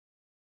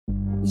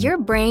Your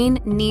brain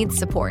needs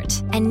support,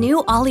 and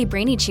new Ollie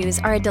Brainy Chews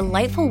are a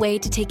delightful way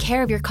to take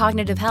care of your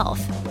cognitive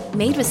health.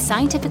 Made with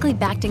scientifically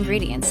backed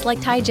ingredients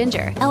like Thai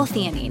ginger,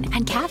 L-theanine,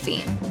 and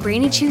caffeine,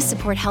 Brainy Chews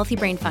support healthy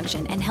brain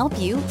function and help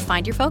you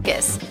find your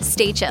focus,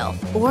 stay chill,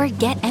 or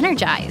get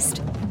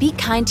energized. Be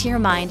kind to your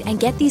mind and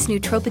get these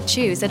nootropic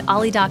chews at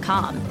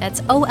ollie.com.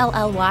 That's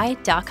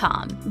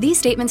OLLY.com. These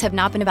statements have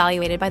not been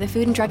evaluated by the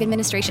Food and Drug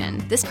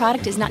Administration. This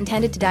product is not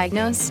intended to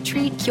diagnose,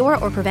 treat, cure,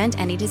 or prevent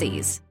any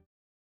disease.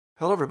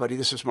 Hello, everybody.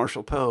 This is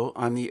Marshall Poe.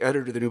 I'm the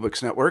editor of the New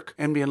Books Network.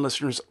 NBN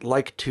listeners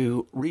like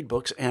to read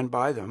books and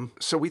buy them.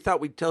 So we thought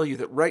we'd tell you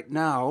that right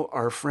now,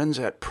 our friends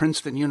at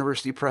Princeton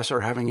University Press are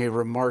having a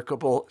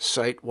remarkable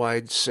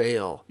site-wide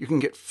sale. You can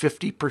get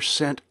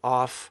 50%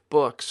 off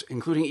books,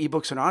 including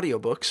ebooks and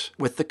audiobooks,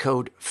 with the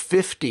code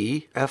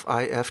 50,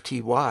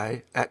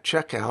 F-I-F-T-Y, at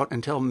checkout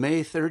until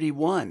May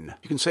 31.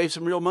 You can save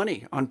some real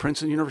money on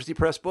Princeton University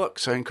Press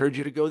books. I encourage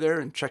you to go there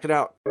and check it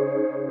out.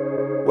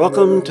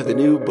 Welcome to the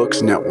New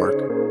Books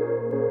Network.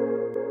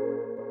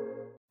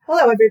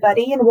 Hello,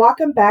 everybody, and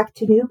welcome back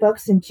to New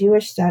Books in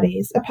Jewish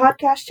Studies, a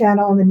podcast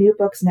channel on the New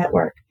Books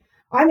Network.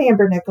 I'm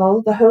Amber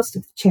Nickel, the host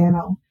of the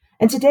channel,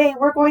 and today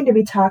we're going to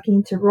be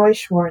talking to Roy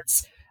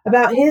Schwartz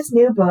about his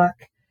new book,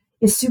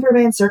 Is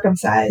Superman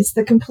Circumcised?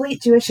 The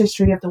Complete Jewish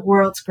History of the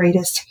World's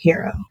Greatest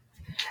Hero.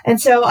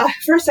 And so,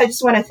 first, I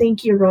just want to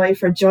thank you, Roy,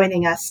 for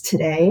joining us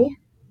today.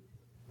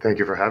 Thank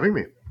you for having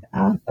me.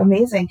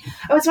 Amazing.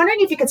 I was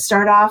wondering if you could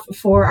start off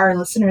for our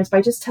listeners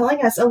by just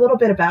telling us a little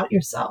bit about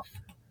yourself.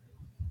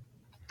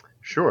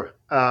 Sure.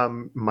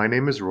 My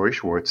name is Roy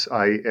Schwartz.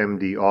 I am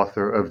the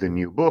author of the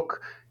new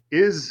book,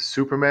 Is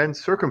Superman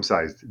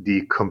Circumcised?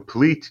 The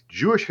Complete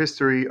Jewish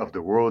History of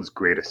the World's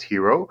Greatest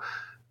Hero.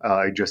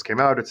 It just came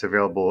out. It's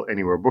available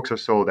anywhere books are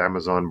sold,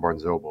 Amazon,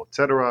 Barnes & Noble,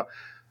 etc.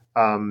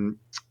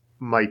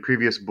 My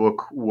previous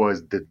book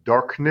was The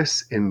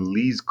Darkness in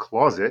Lee's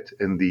Closet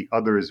and the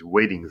Others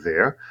Waiting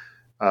There,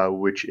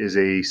 which is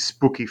a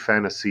spooky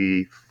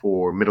fantasy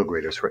for middle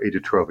graders, for 8 to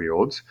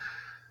 12-year-olds.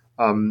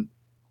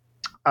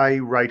 I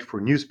write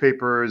for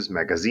newspapers,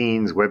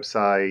 magazines,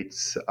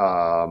 websites,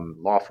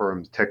 law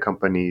firms, tech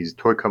companies,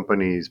 toy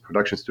companies,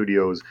 production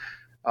studios.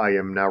 I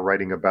am now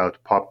writing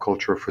about pop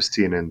culture for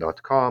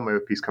CNN.com. I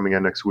have a piece coming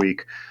out next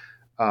week.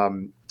 I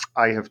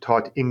have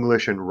taught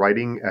English and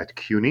writing at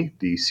CUNY,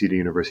 the City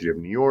University of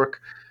New York,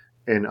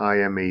 and I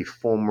am a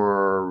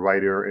former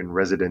writer in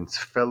residence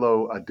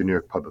fellow at the New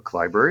York Public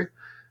Library.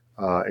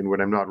 And when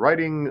I'm not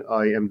writing,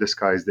 I am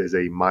disguised as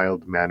a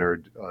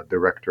mild-mannered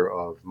director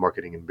of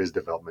marketing and biz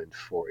development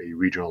for a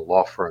regional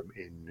law firm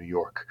in New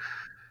York.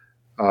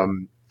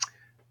 I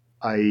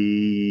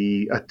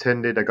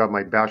got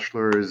my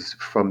bachelor's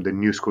from the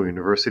New School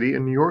University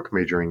in New York,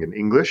 majoring in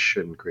English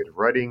and creative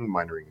writing,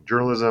 minoring in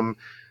journalism,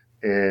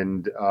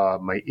 and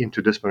my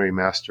interdisciplinary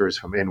master's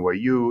from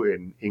NYU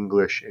in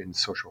English and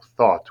social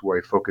thought, where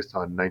I focused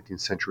on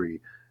 19th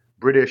century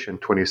British and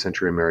 20th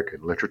century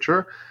American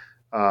literature.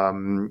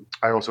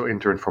 I also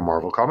interned for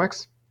Marvel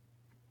Comics.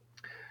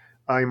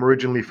 I'm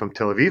originally from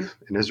Tel Aviv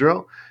in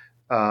Israel.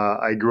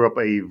 I grew up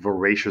a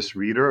voracious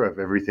reader of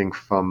everything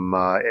from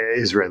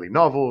Israeli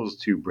novels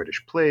to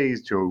British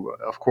plays to,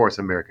 of course,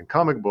 American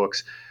comic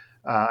books.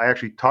 I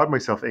actually taught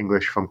myself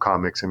English from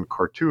comics and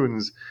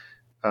cartoons,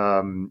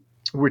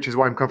 which is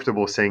why I'm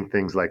comfortable saying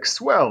things like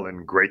swell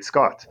and great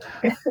Scott.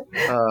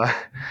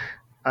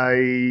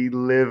 I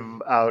live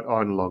out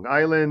on Long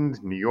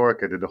Island, New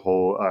York. I did the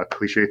whole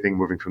cliche thing,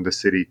 moving from the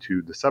city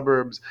to the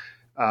suburbs,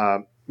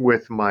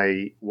 with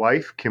my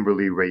wife,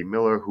 Kimberly Ray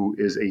Miller, who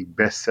is a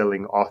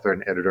best-selling author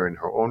and editor in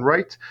her own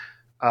right,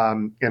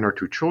 and our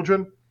 2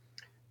 children.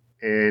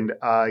 And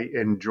I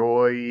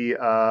enjoy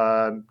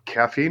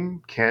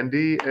caffeine,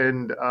 candy,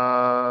 and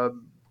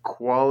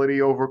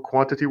quality over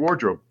quantity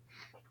wardrobe.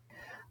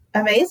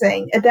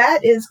 Amazing.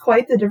 That is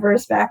quite the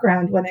diverse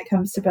background when it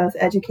comes to both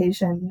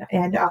education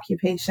and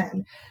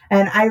occupation.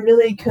 And I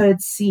really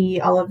could see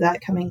all of that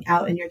coming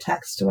out in your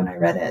text when I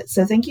read it.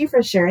 So thank you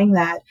for sharing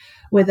that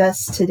with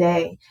us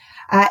today.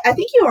 I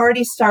think you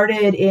already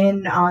started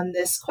in on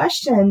this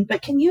question,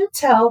 but can you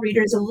tell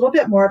readers a little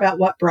bit more about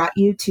what brought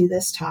you to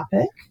this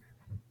topic?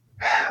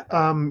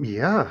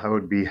 Yeah, I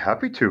would be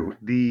happy to.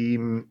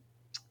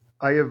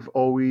 I have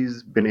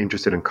always been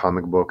interested in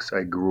comic books.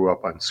 I grew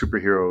up on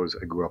superheroes.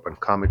 I grew up on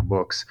comic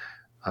books.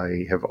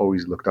 I have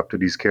always looked up to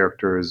these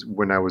characters.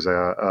 When I was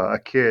a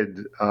kid,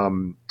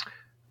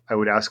 I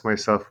would ask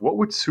myself, what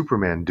would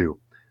Superman do?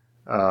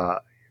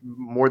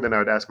 More than I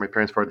would ask my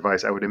parents for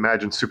advice, I would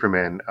imagine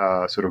Superman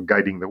sort of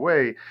guiding the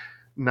way.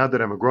 Now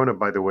that I'm a grown-up,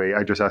 by the way,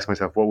 I just ask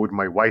myself, what would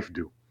my wife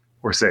do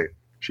or say?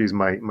 She's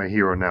my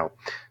hero now.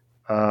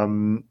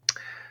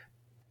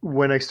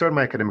 When I started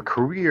my academic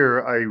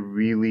career, I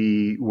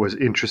really was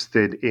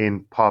interested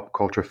in pop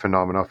culture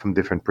phenomena from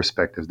different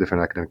perspectives,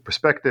 different academic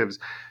perspectives,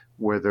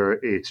 whether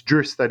it's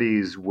Jewish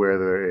studies,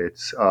 whether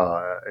it's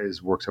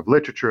as works of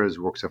literature, as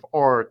works of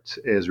art,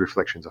 as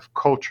reflections of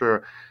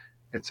culture,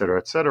 et cetera,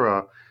 et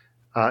cetera.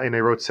 And I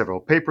wrote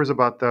several papers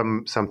about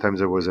them. Sometimes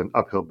it was an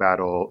uphill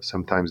battle.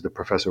 Sometimes the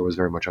professor was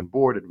very much on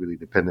board. It really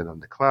depended on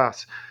the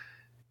class.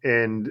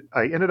 And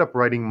I ended up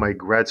writing my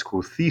grad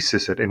school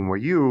thesis at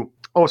NYU,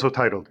 also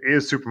titled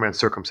 "Is Superman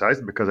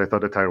Circumcised?" because I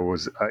thought the title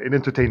was it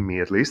entertained me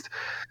at least.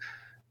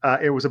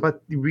 It was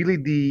about really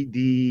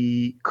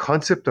the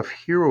concept of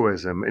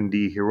heroism and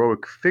the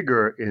heroic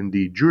figure in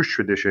the Jewish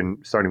tradition,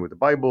 starting with the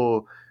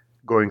Bible,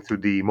 going through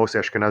the most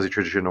Ashkenazi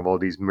tradition of all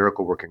these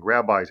miracle working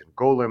rabbis and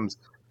golems,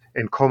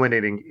 and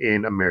culminating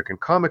in American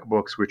comic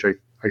books, which I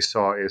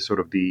saw as sort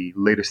of the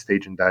latest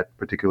stage in that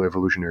particular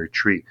evolutionary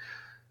tree.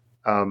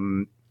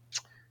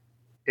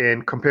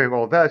 And comparing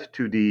all that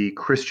to the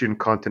Christian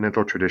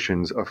continental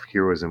traditions of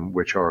heroism,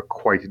 which are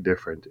quite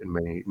different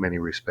in many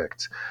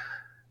respects.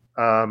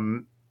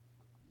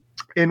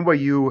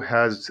 NYU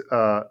has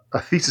a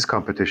thesis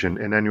competition,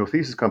 an annual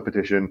thesis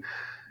competition,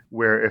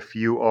 where if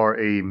you are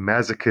a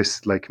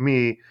masochist like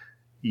me,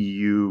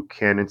 you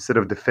can, instead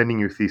of defending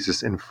your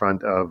thesis in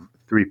front of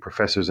 3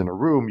 professors in a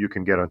room, you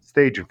can get on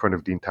stage in front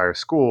of the entire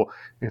school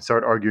and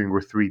start arguing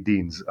with 3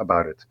 deans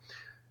about it.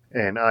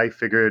 And I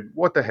figured,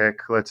 what the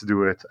heck, let's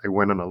do it. I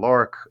went on a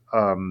lark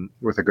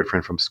with a good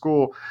friend from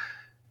school,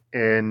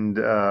 and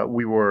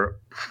we were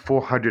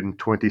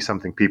 420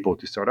 something people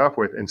to start off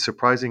with, and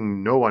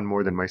surprising no one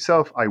more than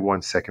myself, I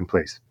won second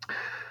place.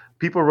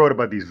 People wrote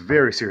about these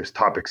very serious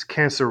topics,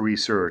 cancer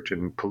research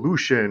and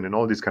pollution and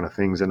all these kind of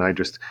things, and I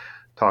just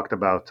talked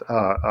about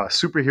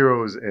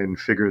superheroes and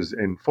figures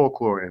in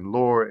folklore and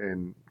lore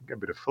and a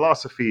bit of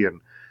philosophy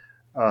and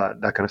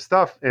that kind of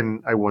stuff,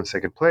 and I won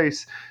second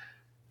place.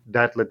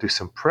 That led to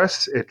some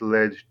press. It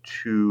led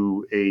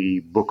to a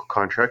book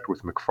contract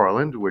with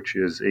McFarland, which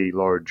is a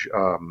large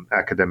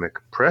academic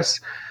press.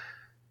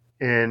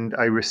 And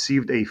I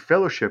received a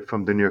fellowship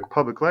from the New York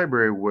Public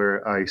Library,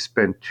 where I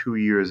spent 2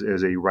 years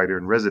as a writer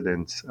in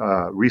residence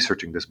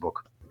researching this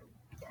book.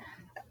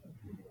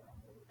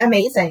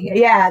 Amazing.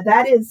 Yeah,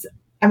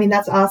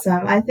 that's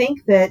awesome. I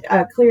think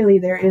that clearly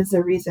there is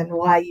a reason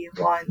why you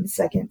won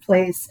second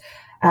place.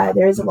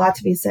 There is a lot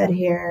to be said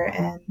here.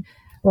 And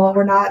well,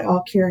 we're not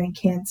all curing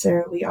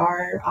cancer. We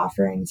are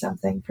offering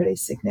something pretty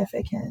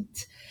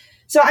significant.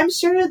 So I'm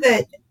sure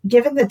that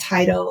given the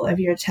title of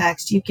your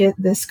text, you get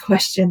this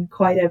question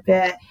quite a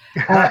bit,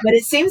 but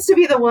it seems to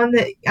be the one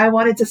that I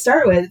wanted to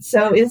start with.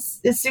 So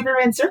is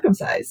Superman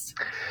circumcised?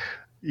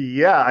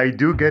 Yeah, I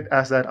do get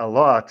asked that a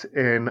lot,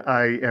 and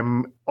I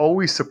am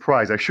always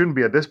surprised. I shouldn't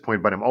be at this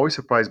point, but I'm always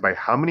surprised by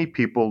how many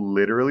people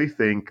literally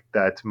think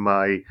that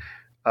my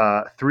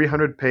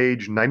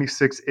 300-page,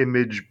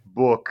 96-image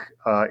book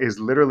is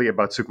literally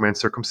about Superman's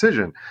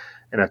circumcision.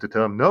 And I have to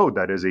tell them, no,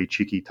 that is a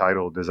cheeky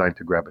title designed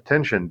to grab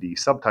attention. The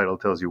subtitle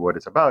tells you what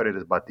it's about. It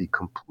is about the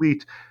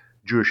complete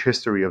Jewish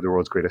history of the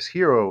world's greatest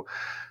hero.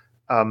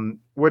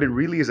 What it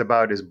really is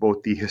about is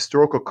both the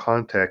historical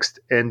context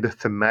and the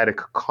thematic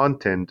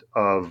content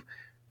of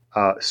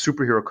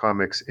superhero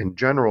comics in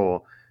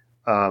general,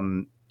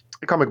 the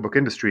comic book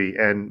industry,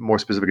 and more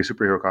specifically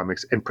superhero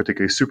comics, and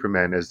particularly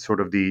Superman as sort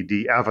of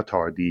the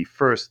avatar, the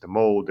first, the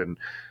mold, and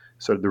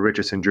sort of the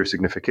richest in Jewish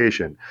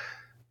signification.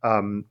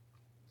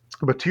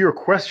 But to your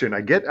question,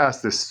 I get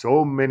asked this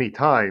so many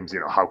times,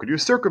 how could you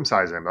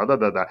circumcise him?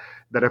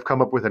 That I've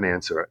come up with an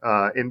answer.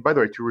 And by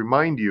the way, to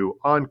remind you,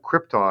 on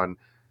Krypton,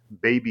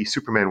 baby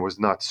Superman was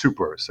not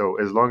super. So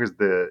as long as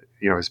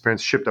his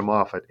parents shipped him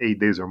off at 8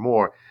 days or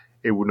more,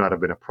 it would not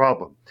have been a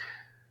problem.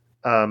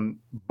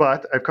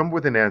 But I've come up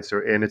with an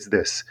answer, and it's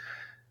this.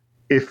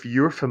 If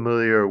you're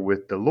familiar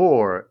with the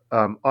lore,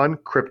 on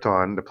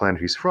Krypton, the planet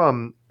he's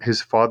from,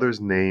 his father's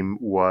name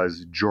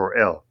was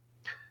Jor-El.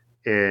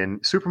 And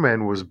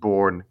Superman was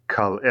born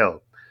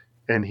Kal-El.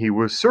 And he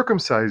was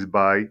circumcised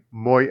by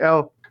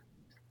Moy-El.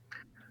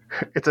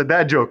 It's a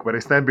dad joke, but I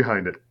stand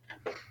behind it.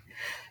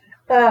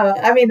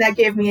 That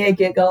gave me a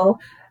giggle,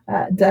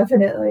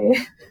 definitely.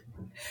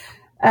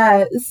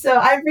 So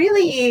I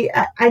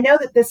know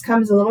that this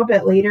comes a little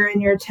bit later in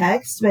your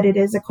text, but it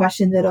is a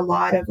question that a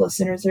lot of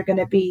listeners are going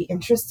to be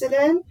interested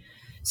in.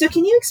 So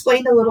can you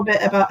explain a little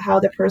bit about how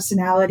the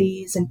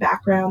personalities and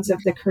backgrounds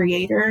of the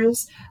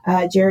creators,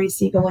 Jerry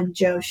Siegel and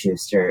Joe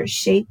Shuster,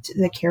 shaped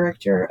the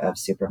character of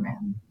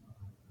Superman?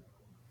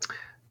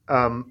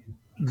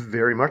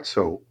 Very much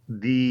so.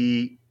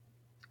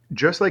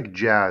 Just like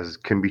jazz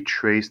can be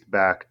traced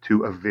back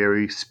to a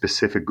very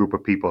specific group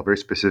of people, a very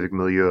specific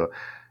milieu,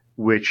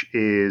 which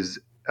is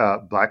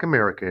Black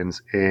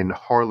Americans in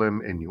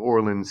Harlem and New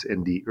Orleans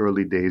in the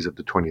early days of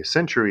the 20th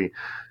century.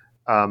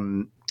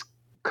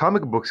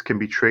 Comic books can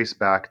be traced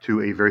back to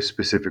a very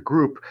specific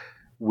group,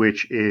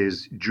 which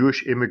is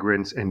Jewish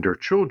immigrants and their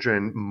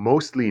children,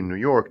 mostly in New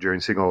York, Jerry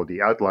Siegel,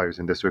 the outliers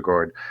in this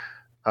regard.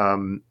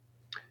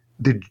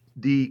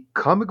 The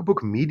comic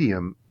book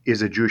medium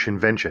is a Jewish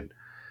invention.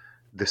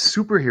 The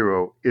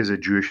superhero is a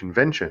Jewish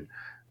invention.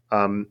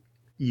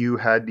 You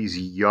had these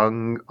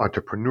young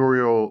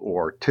entrepreneurial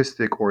or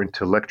artistic or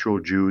intellectual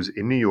Jews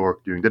in New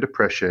York during the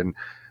Depression,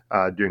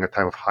 during a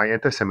time of high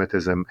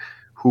anti-Semitism,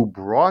 who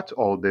brought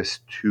all this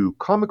to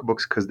comic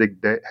books because they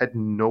had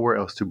nowhere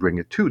else to bring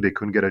it to. They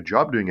couldn't get a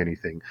job doing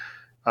anything.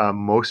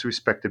 Most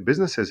respected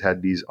businesses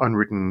had these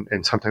unwritten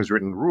and sometimes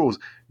written rules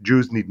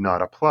Jews need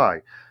not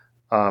apply.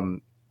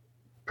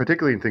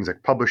 particularly in things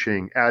like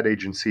publishing, ad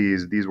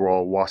agencies. These were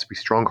all WASPy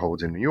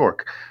strongholds in New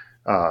York,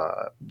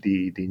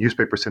 the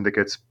newspaper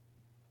syndicates.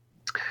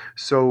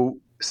 So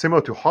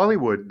similar to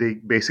Hollywood, they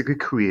basically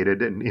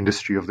created an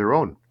industry of their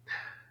own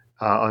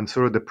on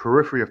sort of the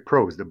periphery of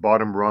prose, the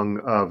bottom rung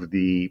of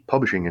the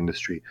publishing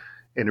industry.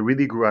 And it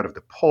really grew out of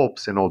the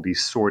pulps and all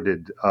these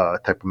sordid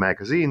type of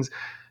magazines.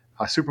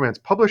 Superman's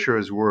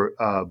publishers were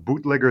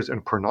bootleggers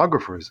and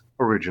pornographers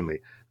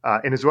originally,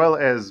 and as well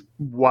as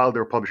while they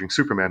were publishing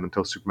Superman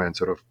until Superman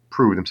sort of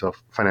proved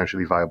himself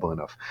financially viable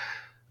enough.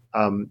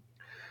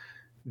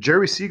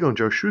 Jerry Siegel and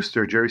Joe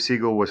Shuster. Jerry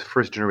Siegel was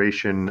first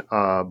generation,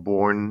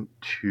 born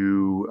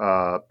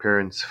to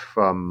parents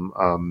from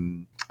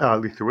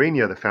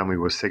Lithuania. The family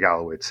was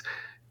Segalowitz.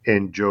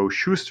 And Joe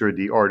Shuster,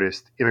 the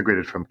artist,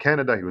 immigrated from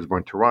Canada. He was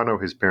born in Toronto.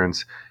 His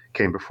parents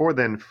came before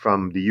then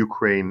from the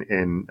Ukraine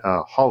and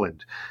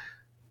Holland.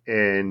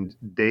 And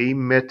they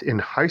met in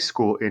high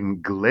school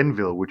in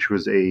Glenville, which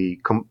was a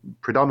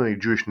predominantly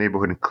Jewish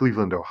neighborhood in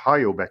Cleveland,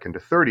 Ohio, back in the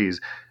 30s.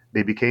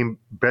 They became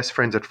best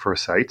friends at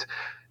first sight.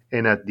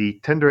 And at the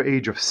tender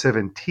age of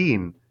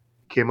 17,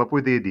 came up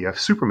with the idea of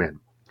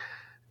Superman.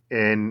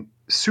 And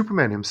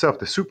Superman himself,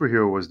 the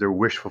superhero, was their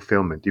wish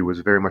fulfillment. He was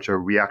very much a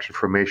reaction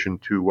formation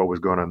to what was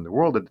going on in the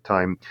world at the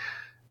time.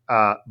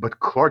 But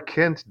Clark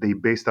Kent, they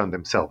based on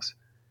themselves.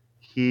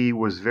 He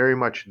was very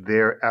much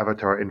their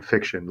avatar in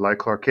fiction. Like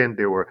Clark Kent,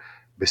 they were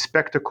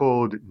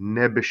bespectacled,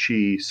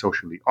 nebbishy,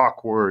 socially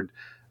awkward,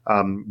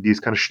 these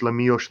kind of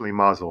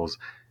schlemazels,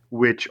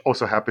 which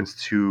also happens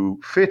to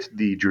fit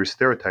the Jewish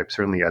stereotype,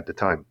 certainly at the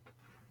time.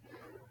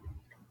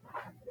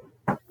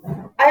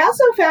 I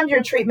also found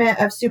your treatment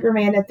of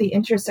Superman at the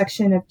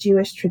intersection of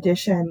Jewish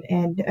tradition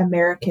and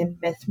American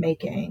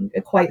myth-making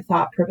quite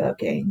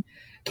thought-provoking.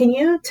 Can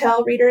you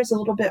tell readers a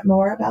little bit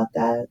more about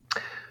that?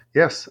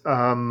 Yes,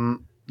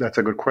 that's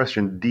a good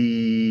question.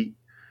 The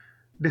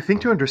thing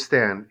to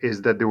understand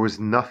is that there was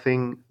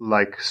nothing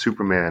like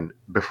Superman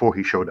before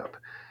he showed up.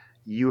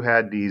 You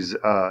had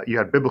you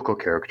had biblical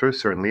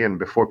characters, certainly, and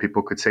before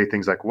people could say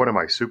things like, what am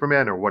I,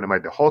 Superman, or what am I,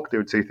 the Hulk, they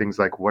would say things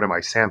like, what am I,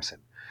 Samson?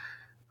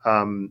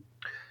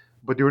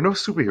 But there were no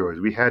superheroes.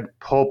 We had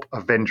pulp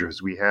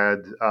Avengers. We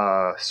had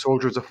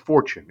soldiers of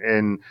fortune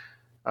and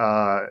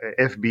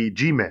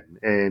FBG men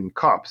and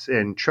cops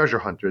and treasure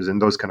hunters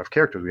and those kind of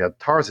characters. We had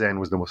Tarzan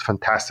was the most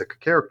fantastic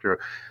character.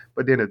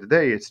 But at the end of the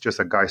day, it's just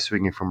a guy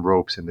swinging from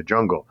ropes in the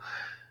jungle.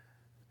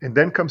 And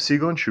then comes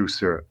Siegel and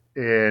Shuster,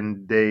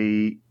 and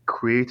they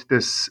create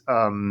this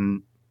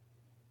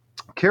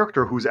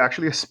character who's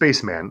actually a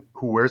spaceman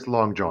who wears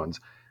long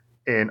johns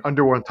and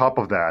underwear on top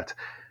of that.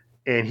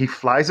 And he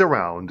flies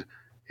around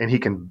and he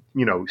can,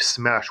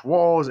 smash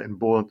walls and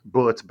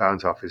bullets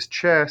bounce off his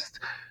chest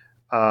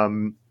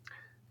and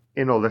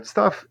all that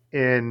stuff.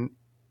 And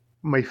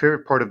my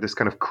favorite part of this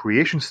kind of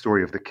creation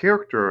story of the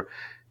character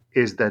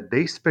is that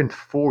they spent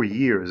 4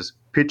 years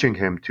pitching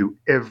him to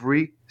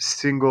every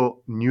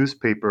single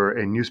newspaper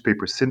and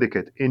newspaper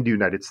syndicate in the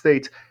United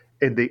States,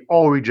 and they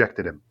all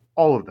rejected him,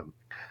 all of them.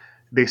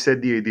 They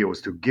said the idea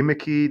was too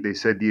gimmicky. They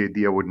said the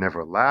idea would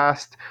never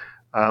last.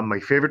 My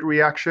favorite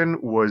reaction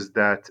was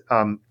that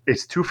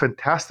it's too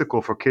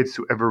fantastical for kids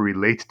to ever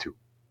relate to.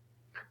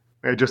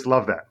 I just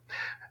love that.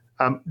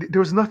 There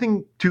was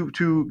nothing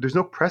there's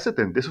no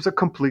precedent. This was a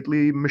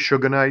completely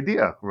Meshuggah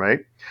idea,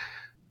 right?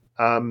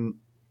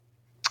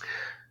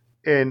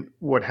 And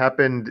what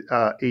happened,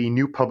 a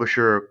new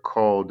publisher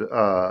called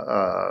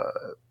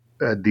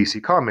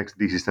DC Comics,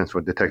 DC stands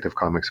for Detective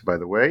Comics, by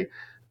the way,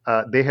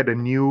 they had a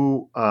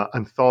new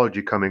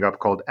anthology coming up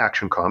called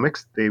Action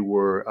Comics. They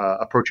were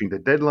approaching the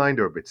deadline.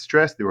 They were a bit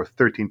stressed. They were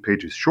 13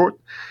 pages short.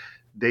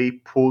 They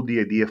pulled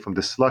the idea from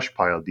the slush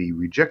pile, the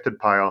rejected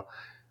pile,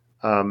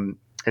 and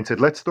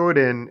said, let's throw it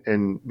in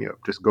and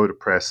just go to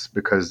press,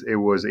 because it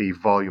was a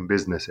volume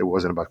business. It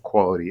wasn't about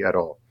quality at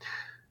all.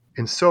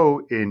 And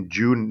so in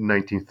June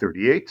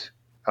 1938,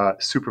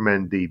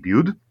 Superman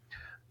debuted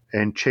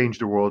and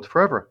changed the world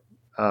forever.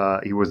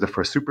 He was the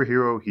first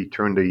superhero. He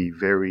turned a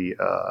very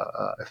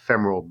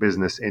ephemeral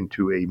business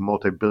into a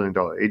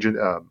multi-billion-dollar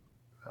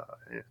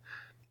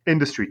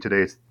industry.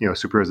 Today, it's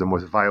superhero is the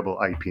most viable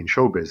IP in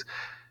showbiz.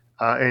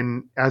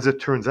 And as it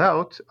turns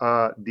out,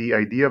 the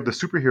idea of the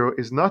superhero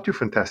is not too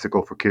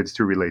fantastical for kids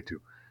to relate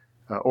to,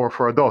 or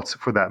for adults,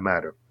 for that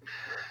matter.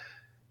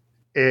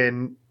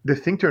 And the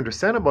thing to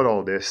understand about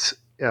all this,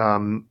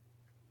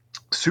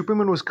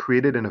 Superman was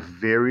created in a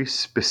very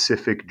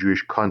specific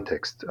Jewish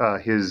context.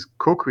 His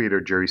co-creator,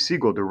 Jerry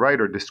Siegel, the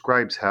writer,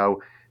 describes how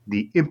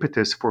the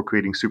impetus for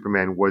creating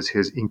Superman was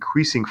his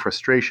increasing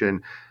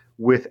frustration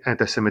with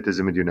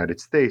anti-Semitism in the United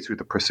States, with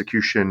the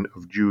persecution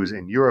of Jews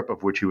in Europe,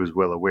 of which he was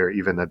well aware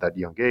even at that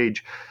young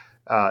age,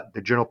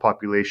 the general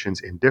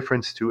population's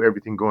indifference to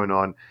everything going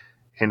on,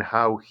 and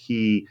how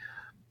he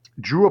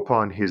drew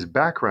upon his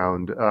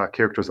background,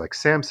 characters like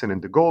Samson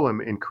and the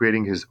Golem, in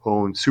creating his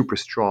own super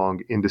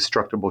strong,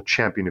 indestructible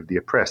champion of the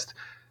oppressed.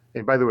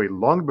 And by the way,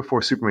 long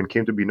before Superman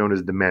came to be known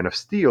as the Man of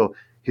Steel,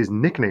 his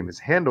nickname, his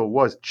handle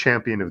was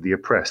Champion of the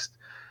Oppressed.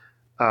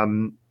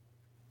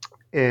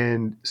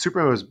 And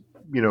Superman was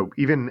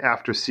even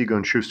after Siegel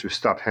and Schuster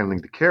stopped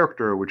handling the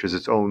character, which is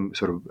its own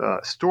sort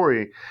of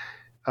story,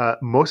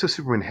 most of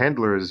Superman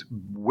handlers,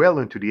 well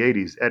into the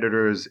 80s,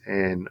 editors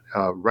and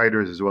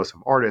writers, as well as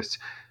some artists,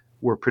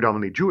 were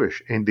predominantly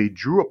Jewish, and they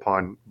drew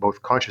upon,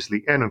 both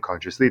consciously and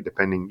unconsciously,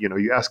 depending,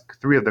 you ask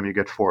three of them, you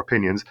get four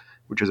opinions,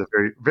 which is a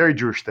very, very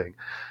Jewish thing.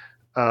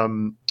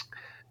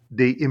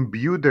 They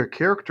imbued their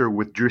character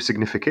with Jewish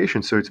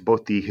signification. So it's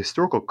both the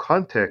historical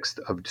context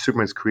of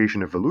Superman's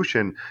creation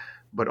evolution,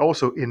 but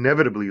also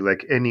inevitably,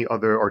 like any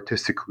other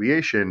artistic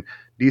creation,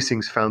 these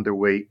things found their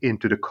way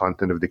into the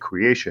content of the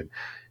creation.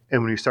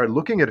 And when you start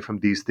looking at it from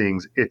these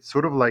things, it's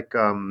sort of like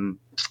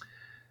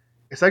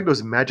it's like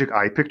those magic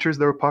eye pictures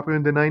that were popular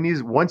in the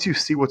 90s. Once you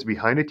see what's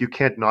behind it, you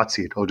can't not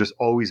see it. It'll just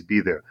always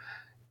be there.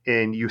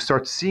 And you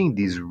start seeing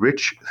these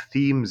rich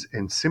themes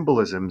and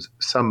symbolisms,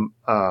 some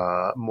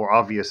more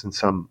obvious and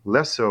some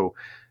less so,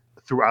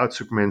 throughout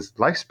Superman's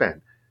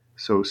lifespan.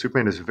 So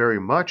Superman is very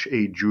much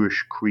a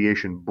Jewish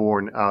creation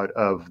born out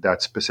of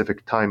that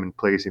specific time and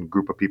place and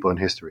group of people in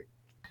history.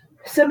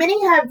 So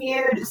many have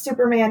viewed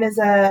Superman as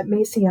a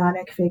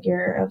messianic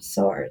figure of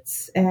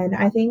sorts, and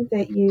I think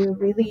that you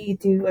really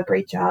do a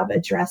great job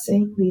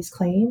addressing these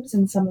claims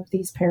and some of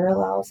these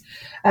parallels.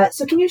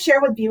 So can you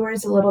share with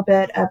viewers a little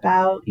bit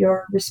about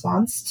your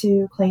response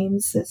to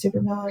claims that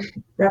Superman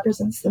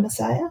represents the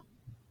Messiah?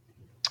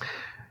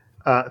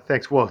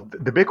 Thanks. Well,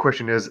 the big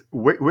question is,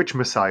 which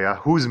Messiah?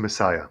 Who's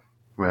Messiah,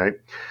 right?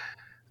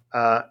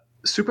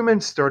 Superman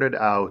started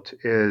out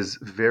as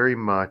very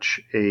much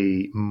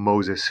a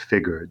Moses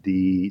figure.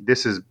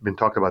 This has been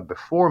talked about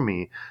before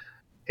me,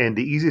 and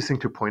the easiest thing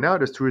to point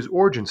out is through his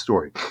origin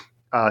story.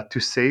 To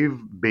save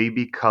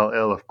baby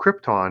Kal-El of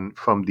Krypton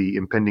from the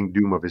impending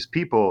doom of his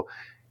people,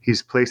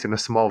 he's placed in a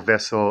small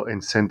vessel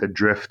and sent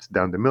adrift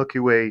down the Milky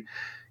Way.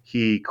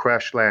 He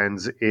crash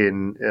lands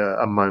in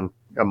among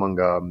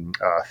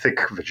thick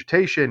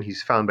vegetation.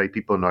 He's found by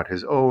people not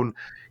his own.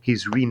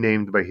 He's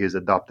renamed by his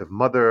adoptive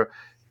mother,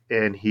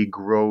 and he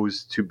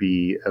grows to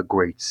be a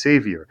great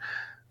savior.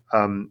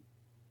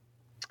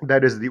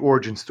 That is the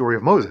origin story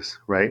of Moses,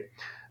 right?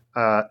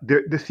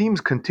 The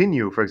themes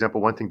continue. For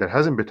example, one thing that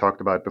hasn't been talked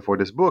about before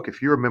this book,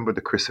 if you remember the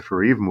Christopher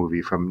Reeve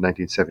movie from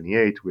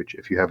 1978, which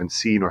if you haven't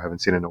seen or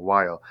haven't seen in a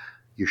while,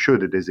 you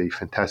should. It is a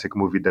fantastic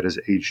movie that has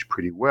aged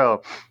pretty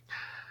well.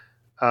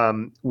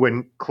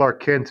 When Clark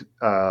Kent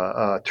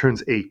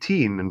turns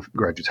 18 and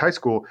graduates high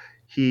school,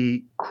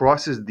 he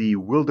crosses the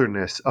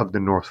wilderness of the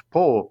North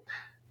Pole.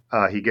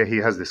 He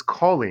has this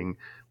calling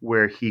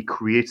where he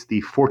creates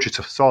the Fortress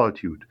of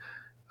Solitude,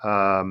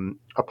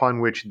 upon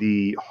which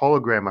the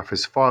hologram of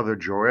his father,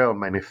 Jor-El,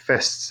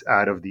 manifests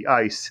out of the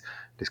ice,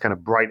 this kind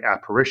of bright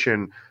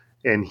apparition,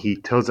 and he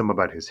tells him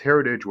about his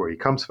heritage, where he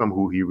comes from,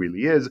 who he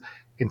really is,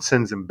 and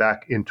sends him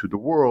back into the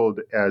world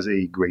as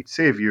a great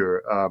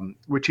savior,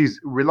 which he's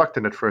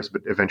reluctant at first,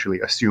 but eventually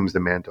assumes the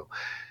mantle.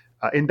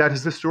 And that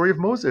is the story of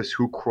Moses,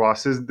 who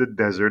crosses the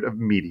desert of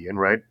Midian,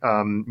 right?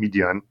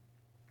 Midian,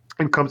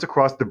 and comes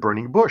across the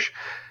burning bush,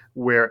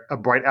 where a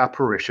bright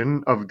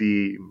apparition of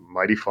the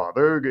mighty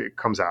father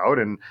comes out,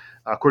 and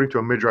according to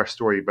a Midrash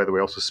story, by the way,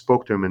 also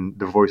spoke to him in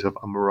the voice of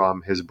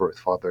Amram, his birth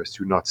father,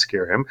 to not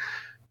scare him,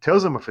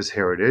 tells him of his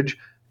heritage,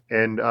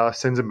 and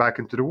sends him back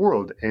into the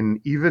world. And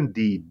even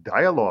the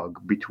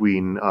dialogue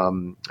between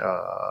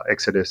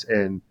Exodus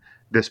and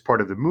this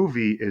part of the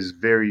movie is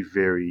very,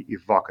 very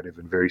evocative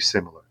and very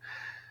similar.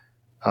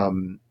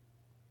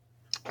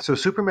 So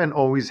Superman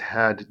always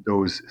had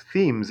those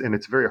themes, and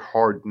it's very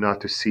hard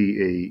not to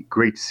see a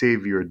great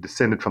savior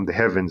descended from the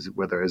heavens,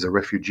 whether as a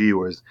refugee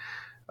or as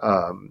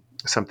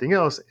something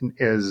else,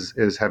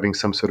 as having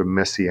some sort of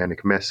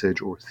messianic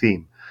message or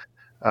theme.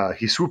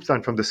 He swoops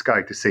down from the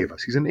sky to save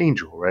us. He's an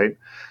angel, right?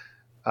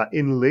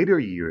 In later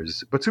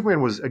years, but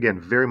Superman was, again,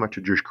 very much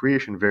a Jewish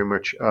creation, very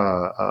much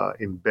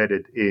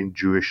embedded in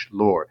Jewish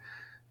lore.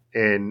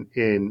 And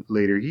in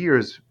later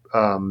years,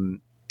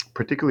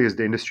 particularly as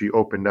the industry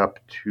opened up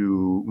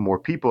to more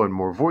people and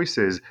more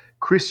voices,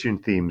 Christian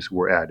themes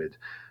were added.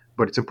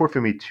 But it's important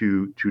for me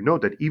to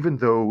note that even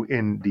though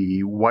in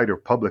the wider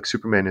public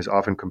Superman is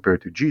often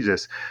compared to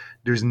Jesus,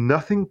 there's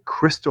nothing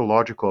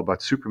Christological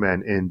about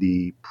Superman in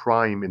the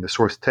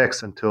source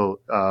text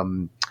until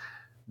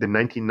the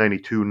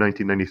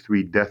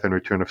 1992-1993 Death and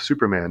Return of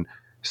Superman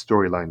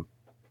storyline.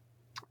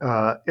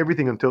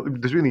 Everything until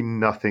there's really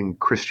nothing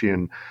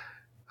Christian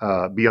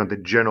beyond the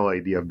general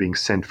idea of being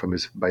sent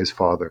by his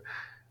father.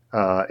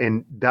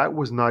 And that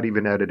was not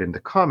even added in the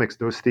comics.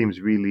 Those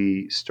themes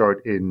really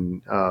start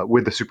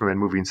with the Superman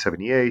movie in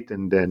 1978,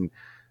 and then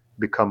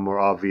become more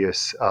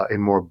obvious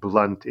and more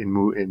blunt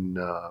in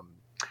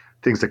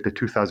things like the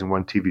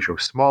 2001 TV show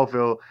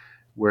Smallville,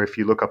 where if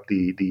you look up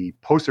the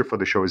poster for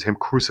the show is him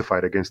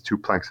crucified against two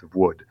planks of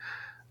wood.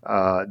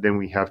 Then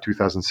we have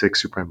 2006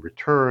 Superman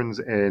Returns,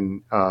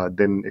 and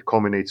then it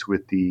culminates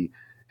with the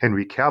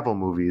Henry Cavill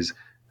movies,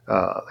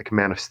 like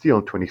Man of Steel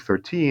in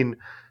 2013,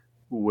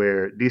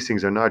 where these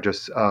things are not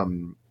just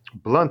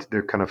blunt,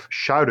 they're kind of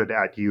shouted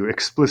at you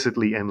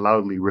explicitly and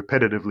loudly,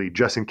 repetitively,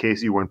 just in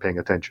case you weren't paying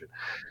attention.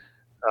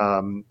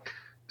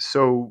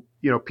 So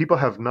people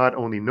have not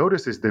only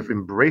noticed this, they've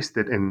embraced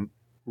it and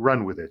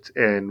run with it.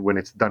 And when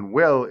it's done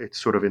well, it's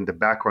sort of in the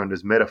background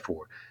as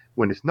metaphor.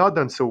 When it's not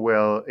done so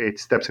well, it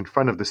steps in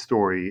front of the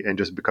story and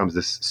just becomes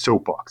this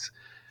soapbox.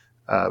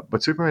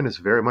 But Superman is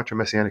very much a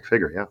messianic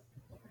figure, yeah.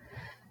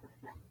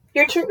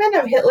 Your treatment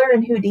of Hitler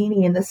and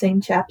Houdini in the same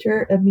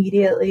chapter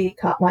immediately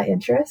caught my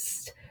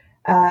interest.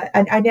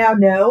 I now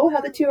know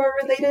how the two are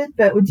related,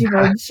 but would you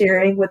mind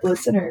sharing with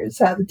listeners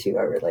how the two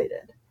are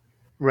related?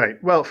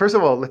 Right. Well, first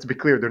of all, let's be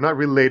clear. They're not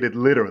related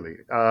literally.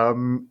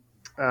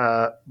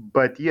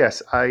 But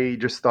yes, I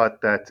just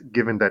thought that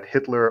given that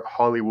Hitler,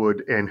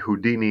 Hollywood, and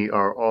Houdini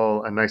are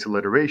all a nice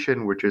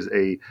alliteration, which is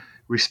a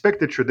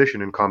respected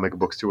tradition in comic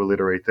books to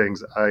alliterate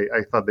things,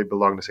 I thought they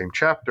belong in the same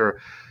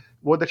chapter.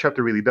 What the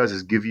chapter really does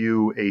is give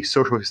you a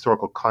social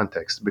historical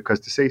context,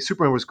 because to say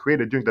Superman was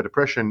created during the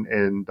Depression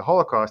and the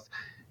Holocaust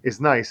is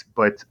nice,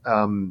 but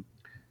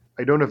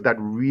I don't know if that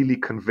really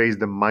conveys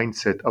the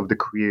mindset of the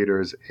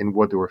creators and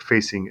what they were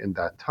facing in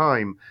that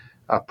time,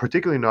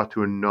 particularly not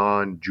to a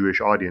non-Jewish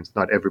audience.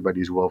 Not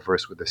everybody is well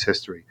versed with this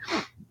history.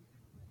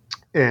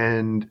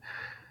 And,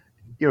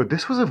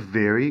 this was a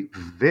very,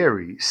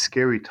 very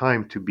scary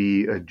time to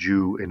be a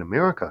Jew in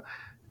America.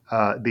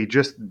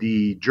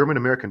 The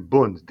German-American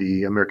Bund,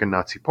 the American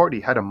Nazi Party,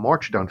 had a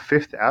march down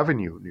Fifth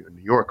Avenue.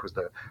 New York was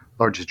the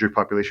largest Jewish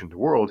population in the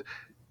world.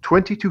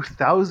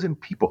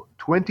 22,000 people,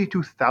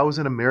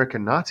 22,000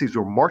 American Nazis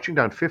were marching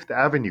down Fifth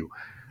Avenue,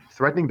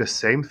 threatening the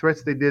same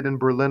threats they did in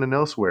Berlin and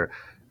elsewhere,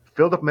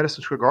 filled up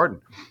Madison Square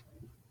Garden.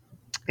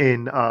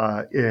 In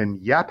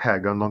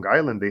Yaphank on Long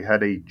Island, they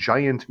had a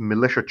giant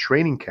militia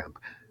training camp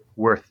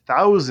where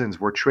thousands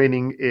were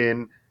training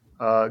in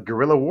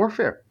guerrilla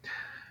warfare.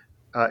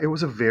 It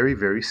was a very,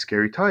 very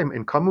scary time.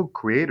 And comic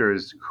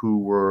creators who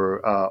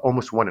were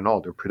almost one and all,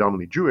 they're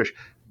predominantly Jewish,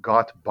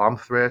 got bomb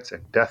threats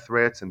and death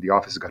threats, and the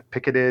offices got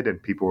picketed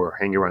and people were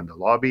hanging around the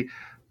lobby.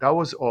 That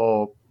was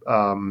all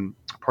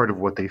part of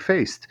what they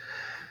faced.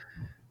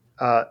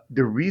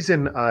 The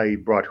reason I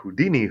brought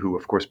Houdini, who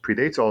of course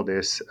predates all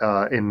this,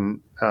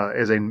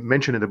 as I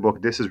mentioned in the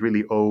book, this is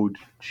really owed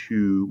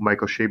to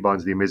Michael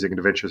Chabon's The Amazing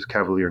Adventures of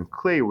Kavalier and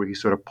Clay, where he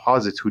sort of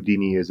posits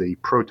Houdini as a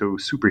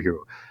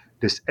proto-superhero,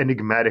 this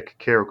enigmatic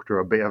character,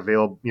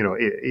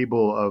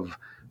 able of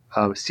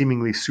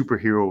seemingly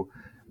superhero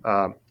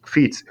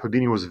feats.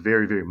 Houdini was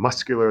very, very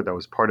muscular. That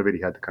was part of it.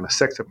 He had the kind of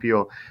sex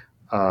appeal.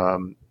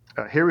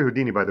 Harry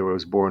Houdini, by the way,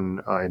 was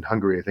born in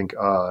Hungary, I think,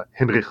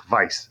 Heinrich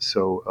Weiss.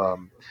 So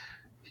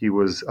he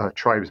was a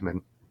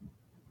tribesman.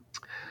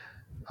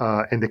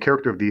 And the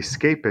character of the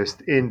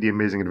escapist in The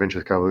Amazing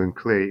Adventures of Kavalier and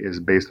Clay is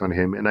based on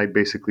him. And I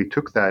basically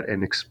took that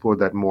and explored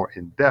that more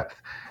in depth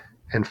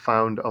and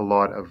found a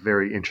lot of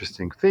very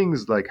interesting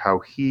things, like how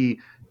he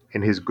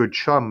and his good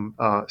chum,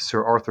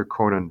 Sir Arthur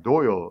Conan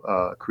Doyle,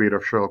 creator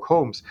of Sherlock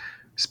Holmes,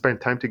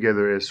 spent time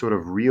together as sort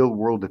of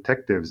real-world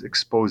detectives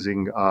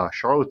exposing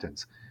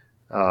charlatans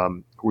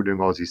who were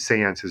doing all these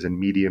seances and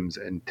mediums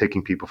and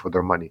taking people for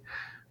their money.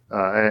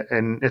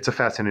 And it's a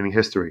fascinating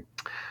history.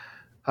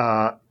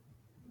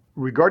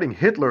 Regarding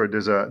Hitler,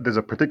 there's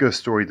a particular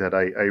story that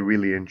I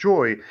really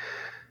enjoy.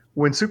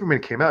 When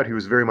Superman came out, he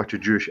was very much a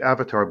Jewish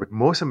avatar, but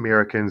most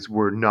Americans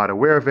were not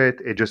aware of it.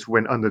 It just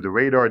went under the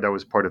radar. That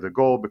was part of the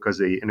goal,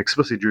 because an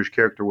explicitly Jewish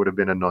character would have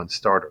been a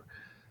non-starter.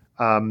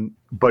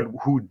 But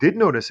who did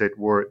notice it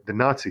were the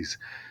Nazis.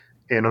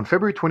 And on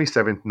February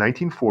 27th,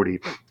 1940,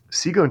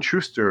 Siegel and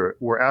Schuster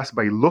were asked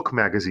by Look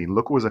magazine.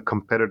 Look was a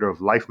competitor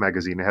of Life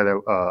magazine. It had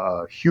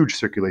a huge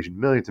circulation,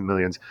 millions and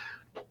millions.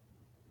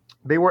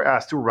 They were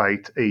asked to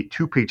write a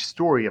 2-page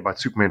story about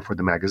Superman for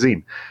the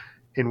magazine.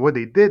 And what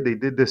they did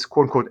this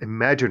quote-unquote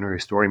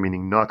imaginary story,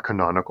 meaning not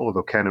canonical,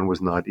 although canon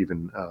was not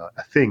even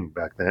a thing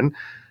back then,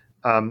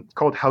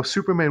 called How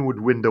Superman Would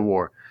Win the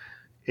War,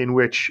 in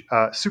which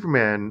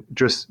Superman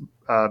just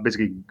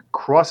basically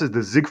crosses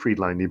the Siegfried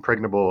line, the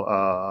impregnable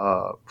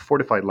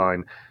fortified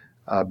line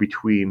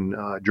between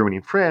Germany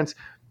and France.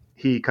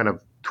 He kind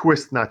of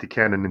twists Nazi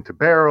cannon into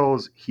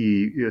barrels.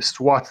 He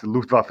swats the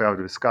Luftwaffe out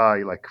of the sky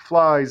like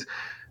flies,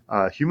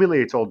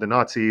 humiliates all the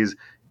Nazis,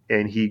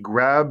 and he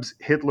grabs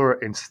Hitler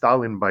and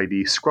Stalin by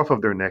the scruff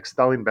of their necks.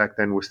 Stalin back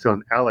then was still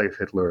an ally of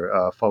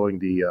Hitler, following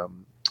the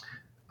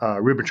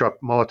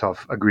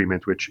Ribbentrop-Molotov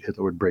agreement, which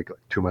Hitler would break like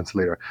 2 months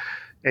later.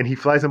 And he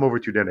flies them over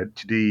to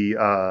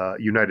the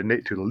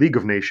League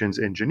of Nations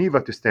in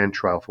Geneva to stand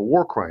trial for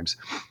war crimes.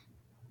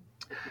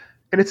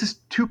 And it's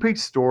this 2-page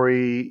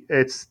story.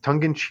 It's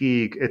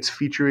tongue-in-cheek. It's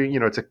featuring,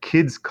 it's a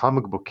kid's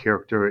comic book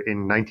character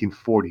in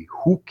 1940.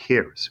 Who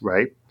cares,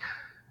 right?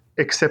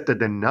 Except that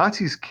the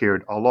Nazis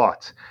cared a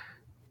lot.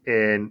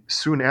 And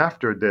soon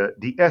after,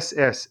 the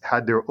SS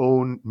had their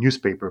own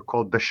newspaper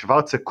called the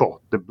Schwarze Kopf,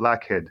 the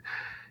Black Head,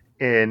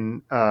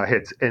 and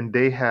heads. And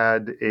they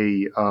had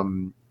a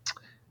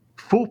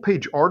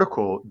full-page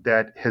article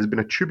that has been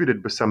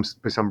attributed by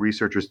some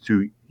researchers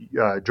to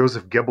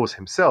Joseph Goebbels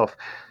himself,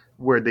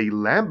 where they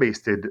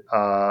lambasted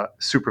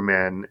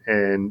Superman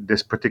and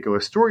this particular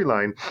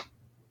storyline,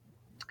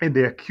 and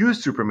they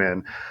accused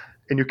Superman.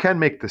 And you can't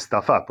make this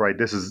stuff up, right?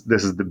 This is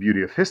the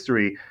beauty of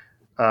history.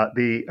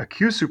 They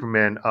accused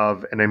Superman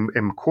of, and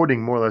I'm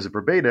quoting more or less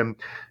verbatim,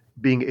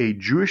 being a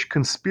Jewish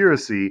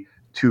conspiracy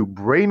to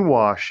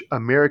brainwash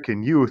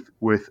American youth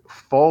with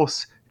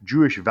false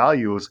Jewish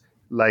values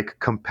like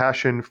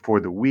compassion for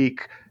the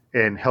weak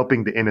and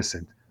helping the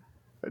innocent.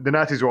 The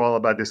Nazis were all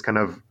about this kind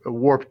of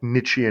warped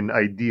Nietzschean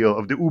ideal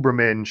of the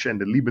Übermensch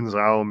and the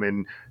Lebensraum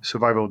and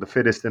survival of the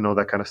fittest and all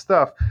that kind of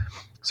stuff.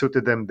 So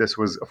to them, this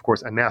was, of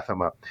course,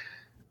 anathema.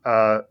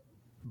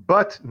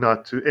 But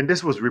not to, and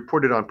this was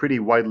reported on pretty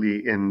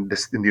widely in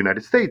the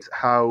United States,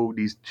 how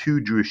these two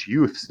Jewish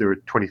youths, they were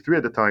 23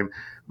 at the time,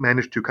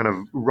 managed to kind of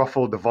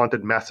ruffle the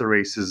vaunted massa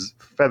race's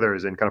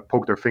feathers and kind of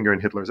poke their finger in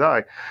Hitler's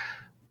eye.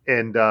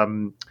 And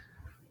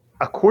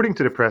according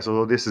to the press,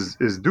 although this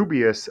is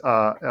dubious,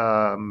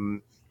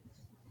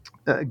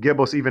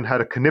 Goebbels even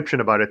had a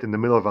conniption about it in the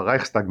middle of a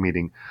Reichstag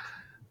meeting.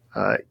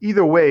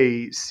 Either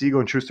way, Siegel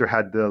and Schuster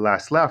had the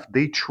last laugh.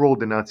 They trolled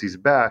the Nazis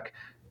back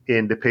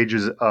in the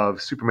pages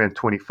of Superman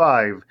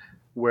 25,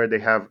 where they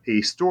have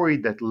a story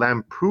that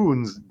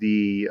lampoons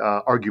the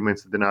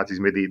arguments that the Nazis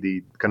made,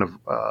 the kind of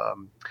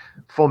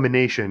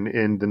fulmination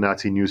in the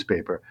Nazi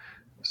newspaper.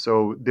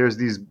 So there's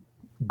these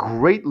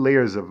great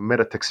layers of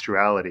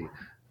metatextuality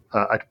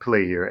at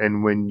play here.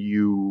 And when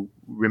you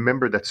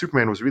remember that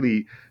Superman was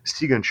really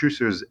Siegel and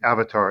Schuster's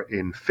avatar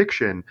in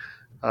fiction,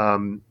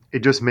 it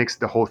just makes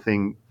the whole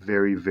thing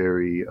very,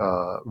 very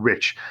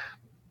rich.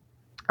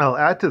 I'll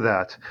add to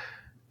that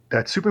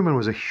Superman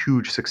was a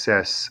huge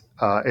success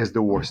as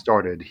the war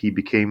started. He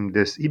became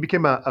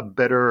a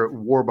better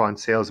war bond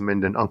salesman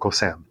than Uncle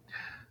Sam.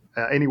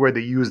 Anywhere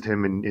they used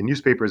him in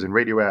newspapers and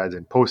radio ads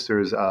and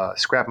posters,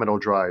 scrap metal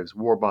drives,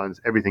 war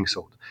bonds, everything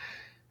sold.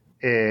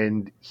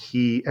 And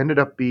he ended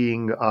up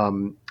being,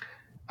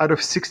 out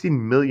of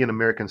 16 million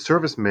American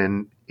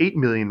servicemen, 8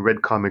 million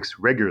read comics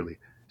regularly.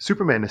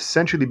 Superman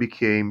essentially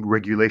became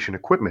regulation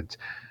equipment.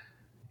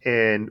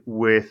 And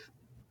with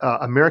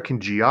American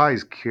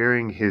GIs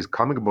carrying his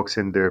comic books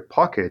in their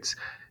pockets,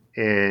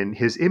 and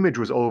his image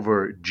was all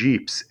over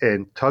jeeps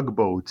and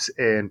tugboats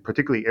and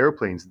particularly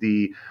airplanes.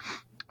 The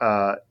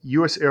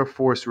U.S. Air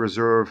Force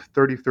Reserve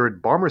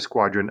 33rd Bomber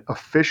Squadron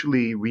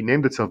officially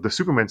renamed itself the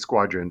Superman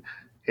Squadron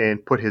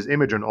and put his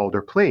image on all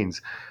their planes.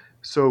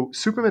 So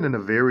Superman, in a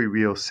very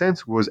real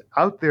sense, was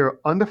out there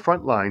on the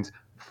front lines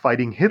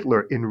fighting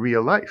Hitler in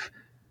real life.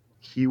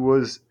 He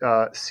was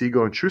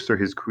Siegel and Schuster,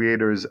 his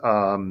creator's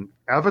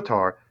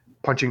avatar,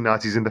 punching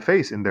Nazis in the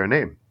face in their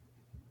name.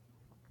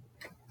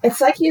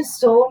 It's like you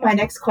stole my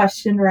next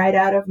question right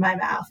out of my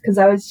mouth, because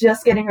I was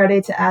just getting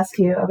ready to ask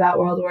you about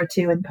World War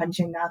II and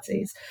punching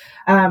Nazis.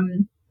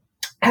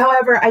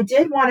 However, I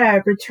did want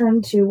to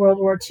return to World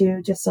War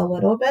II just a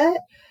little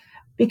bit,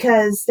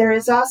 because there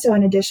is also,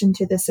 in addition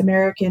to this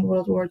American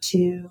World War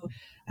II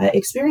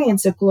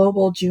experience, a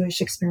global Jewish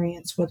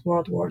experience with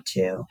World War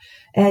II.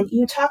 And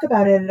you talk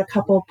about it at a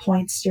couple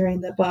points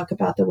during the book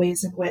about the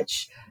ways in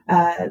which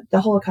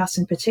the Holocaust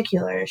in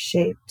particular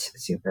shaped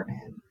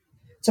Superman.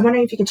 So I'm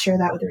wondering if you could share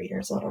that with the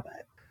readers a little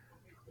bit.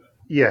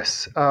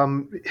 Yes.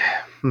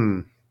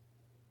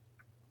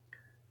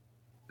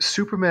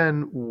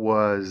 Superman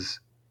was,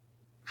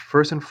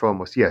 first and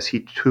foremost, yes, he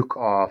took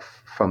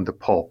off from the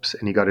pulps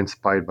and he got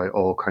inspired by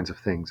all kinds of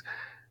things.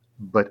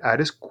 But at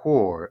his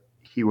core,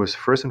 he was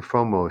first and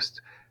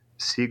foremost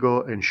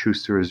Siegel and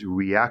Schuster's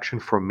reaction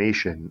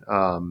formation.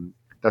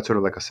 That's sort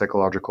of like a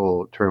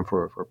psychological term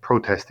for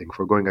protesting,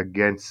 for going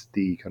against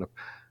the kind of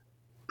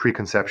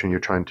preconception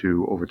you're trying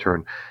to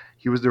overturn.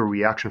 He was the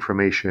reaction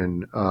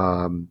formation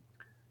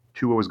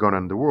to what was going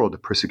on in the world, the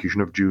persecution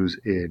of Jews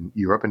in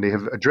Europe. And they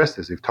have addressed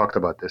this. They've talked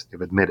about this.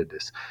 They've admitted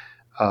this.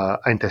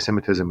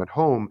 Anti-Semitism at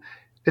home,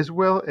 as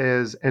well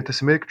as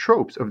anti-Semitic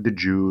tropes of the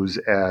Jews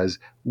as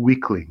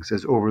weaklings,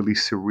 as overly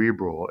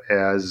cerebral,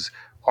 as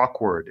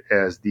awkward,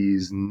 as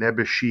these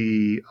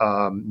nebbishy,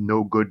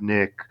 no good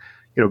Nick.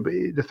 You know,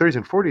 the 30s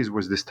and 40s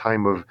was this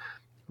time of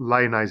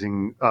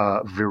lionizing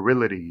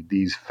virility,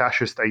 these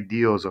fascist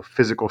ideals of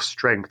physical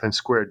strength and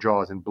square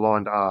jaws and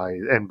blonde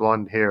eyes and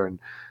blonde hair and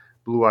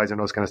blue eyes and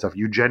all this kind of stuff.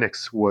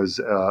 Eugenics was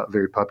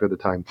very popular at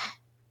the time.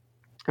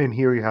 And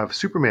here you have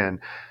Superman,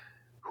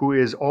 who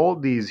is all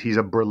these, he's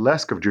a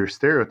burlesque of Jewish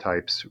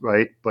stereotypes,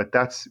 right? But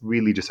that's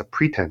really just a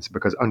pretense,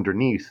 because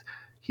underneath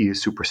he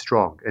is super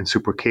strong and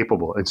super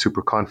capable and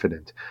super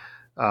confident.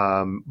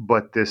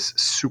 But this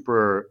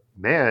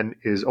Superman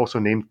is also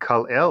named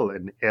Kal-El,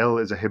 and El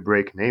is a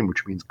Hebraic name,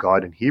 which means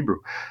God in Hebrew.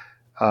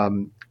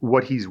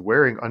 What he's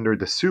wearing under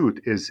the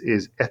suit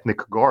is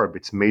ethnic garb.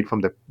 It's made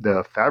from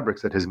the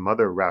fabrics that his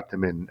mother wrapped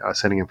him in,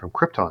 sending him from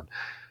Krypton.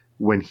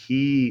 When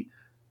he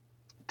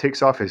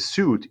takes off his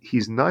suit,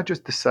 he's not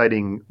just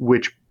deciding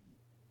which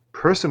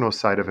personal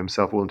side of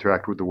himself will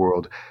interact with the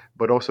world,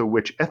 but also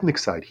which ethnic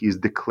side he's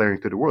declaring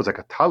to the world. It's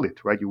like a talit,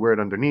 right? You wear it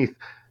underneath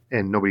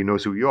and nobody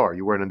knows who you are.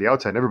 You wear it on the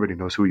outside and everybody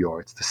knows who you are.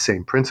 It's the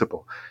same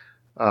principle.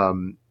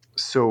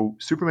 So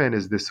Superman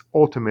is this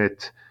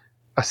ultimate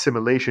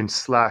assimilation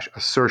 /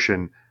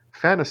 assertion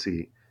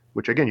fantasy,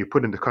 which again, you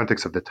put in the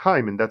context of the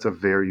time, and that's a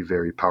very,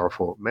 very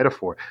powerful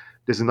metaphor.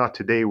 This is not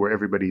today where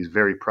everybody is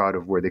very proud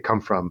of where they come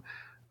from.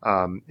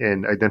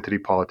 And identity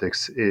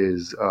politics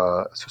is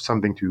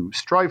something to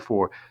strive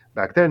for.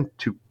 Back then,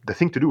 the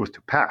thing to do was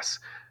to pass.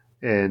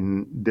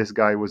 And this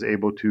guy was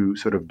able to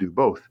sort of do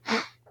both.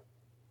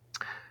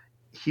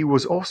 He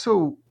was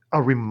also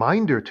a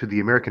reminder to the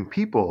American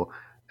people.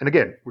 And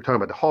again, we're talking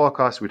about the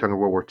Holocaust, we're talking about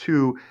World War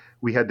II.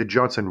 We had the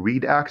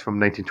Johnson-Reed Act from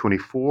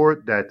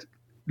 1924 that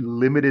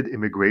limited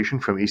immigration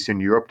from Eastern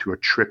Europe to a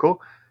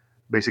trickle,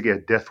 basically a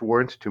death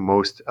warrant to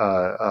most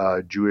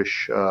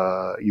Jewish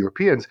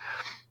Europeans.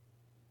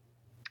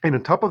 And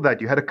on top of that,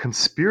 you had a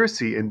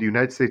conspiracy in the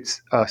United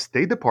States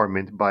State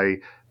Department by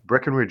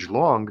Breckinridge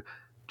Long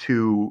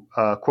to,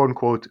 quote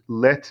unquote,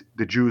 let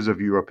the Jews of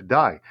Europe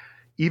die.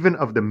 Even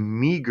of the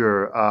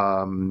meager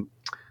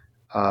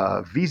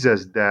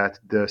visas that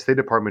the State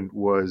Department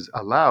was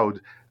allowed,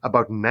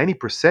 about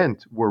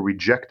 90% were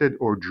rejected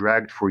or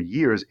dragged for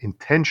years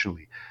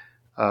intentionally.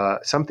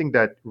 Something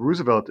that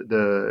Roosevelt,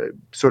 the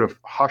sort of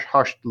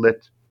hush-hush,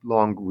 let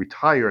Long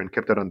retire and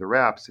kept it under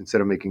wraps instead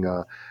of making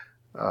a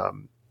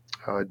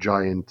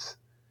giant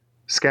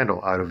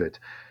scandal out of it.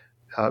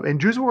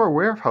 And Jews were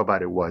aware of how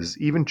bad it was.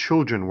 Even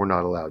children were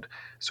not allowed.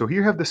 So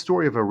here you have the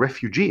story of a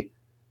refugee,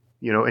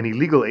 an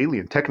illegal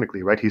alien,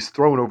 technically, right? He's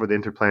thrown over the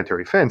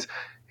interplanetary fence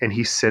and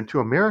he's sent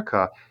to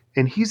America,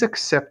 and he's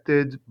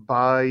accepted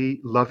by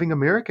loving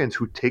Americans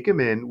who take him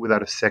in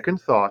without a second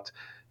thought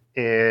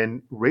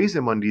and raise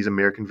him on these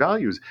American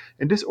values.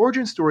 And this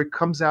origin story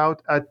comes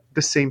out at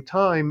the same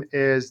time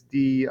as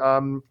the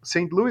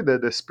St. Louis,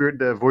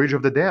 the Voyage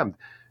of the Damned,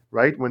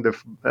 right? When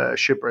the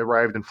ship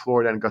arrived in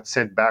Florida and got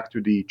sent back to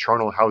the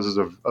charnel houses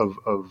of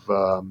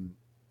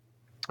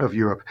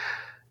Europe.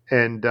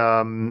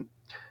 And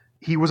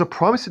he was a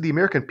promise to the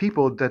American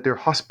people that their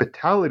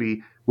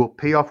hospitality will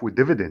pay off with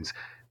dividends,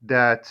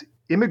 that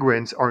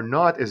immigrants are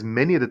not, as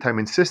many at the time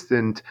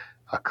insistent,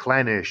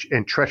 clannish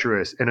and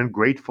treacherous and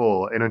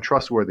ungrateful and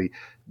untrustworthy.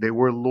 They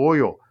were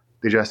loyal.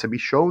 They just have to be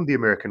shown the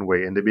American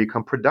way, and they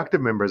become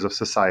productive members of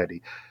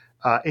society.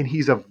 And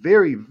he's a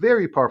very,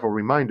 very powerful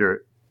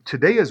reminder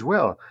today as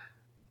well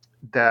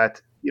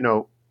that,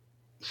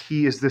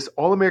 he is this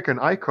all-American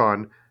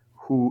icon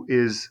who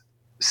is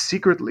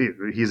secretly,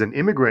 he's an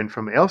immigrant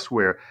from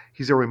elsewhere.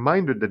 He's a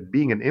reminder that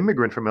being an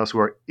immigrant from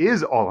elsewhere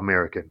is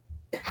all-American.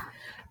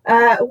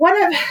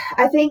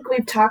 I think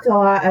we've talked a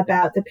lot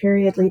about the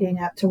period leading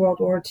up to World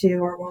War II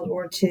or World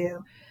War II,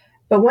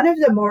 but one of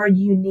the more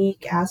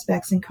unique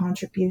aspects and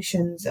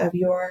contributions of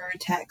your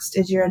text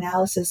is your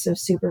analysis of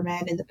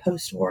Superman in the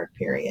post-war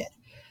period.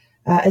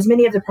 As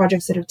many of the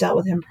projects that have dealt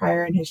with him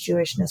prior and his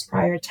Jewishness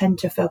prior tend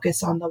to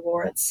focus on the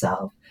war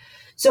itself.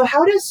 So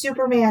how does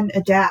Superman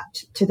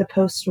adapt to the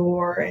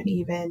post-war and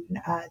even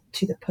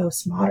to the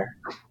postmodern?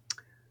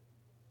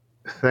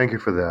 Thank you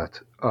for that.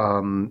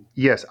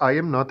 Yes, I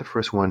am not the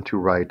first one to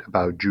write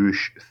about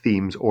Jewish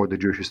themes or the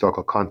Jewish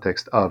historical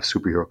context of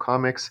superhero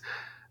comics.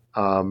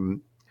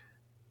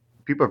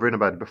 People have written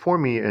about it before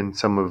me, and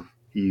some of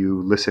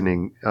you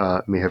listening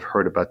may have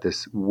heard about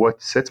this.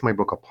 What sets my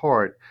book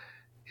apart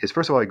is,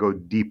 first of all, I go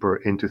deeper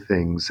into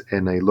things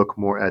and I look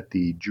more at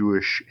the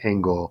Jewish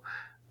angle,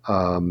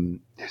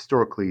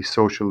 historically,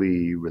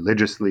 socially,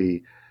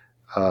 religiously,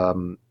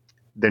 than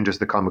just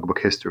the comic book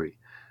history.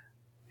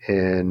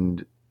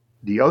 And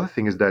the other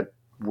thing is that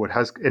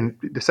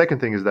the second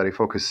thing is that I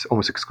focus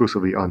almost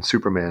exclusively on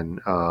Superman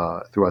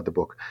throughout the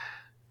book,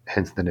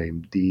 hence the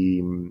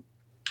name.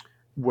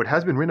 What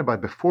has been written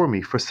about before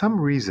me, for some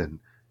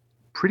reason,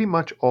 pretty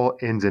much all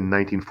ends in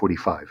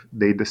 1945.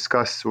 They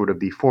discuss sort of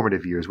the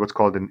formative years, what's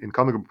called in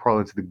comic book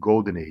parlance the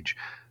Golden Age,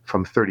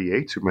 from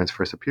 1938, Superman's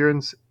first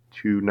appearance,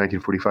 to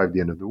 1945,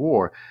 the end of the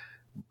war.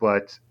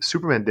 But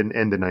Superman didn't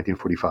end in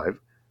 1945.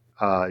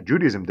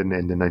 Judaism didn't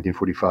end in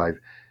 1945.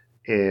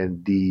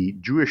 And the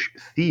Jewish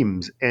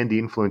themes and the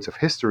influence of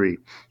history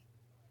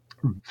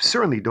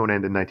certainly don't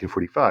end in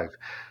 1945.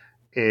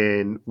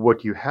 And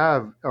what you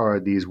have are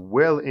these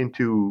well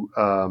into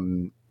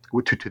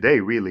to today,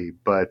 really,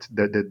 but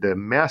the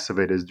mass of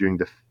it is during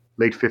the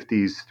late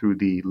 50s through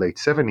the late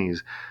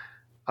 70s.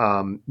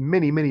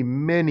 Many, many,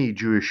 many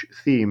Jewish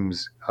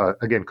themes,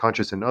 again,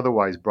 conscious and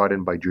otherwise, brought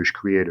in by Jewish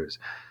creators.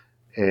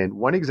 And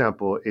one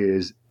example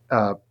is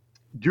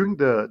during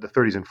the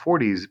 30s and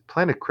 40s,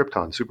 planet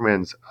Krypton,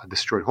 Superman's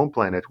destroyed home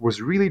planet,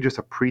 was really just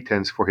a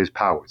pretense for his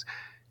powers.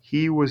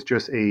 He was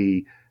just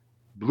a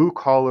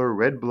blue-collar,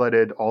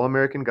 red-blooded,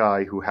 all-American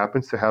guy who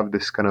happens to have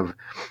this kind of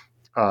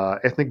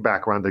ethnic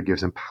background that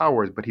gives him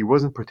powers, but he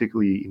wasn't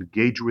particularly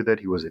engaged with it.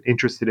 He wasn't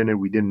interested in it.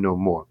 We didn't know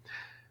more.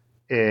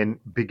 And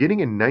beginning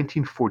in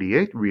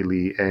 1948,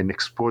 really, and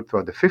explored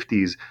throughout the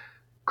 50s,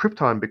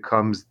 Krypton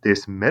becomes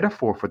this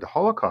metaphor for the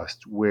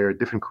Holocaust, where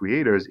different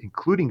creators,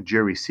 including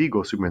Jerry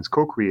Siegel, Superman's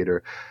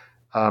co-creator,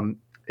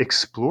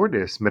 explore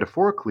this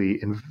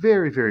metaphorically in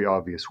very, very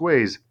obvious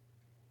ways.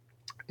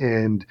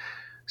 And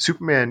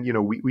Superman,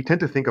 we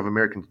tend to think of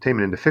American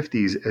entertainment in the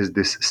 50s as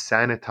this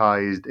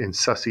sanitized,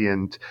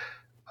 insouciant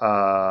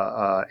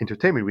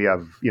entertainment. We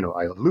have,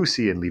 I Love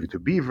Lucy and Leave It to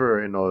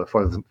Beaver and all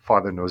the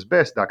Father Knows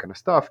Best, that kind of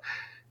stuff.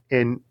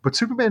 But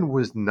Superman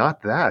was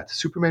not that.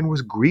 Superman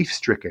was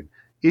grief-stricken.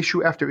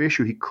 issue after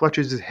issue, he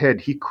clutches his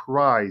head, he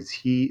cries,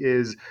 he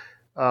is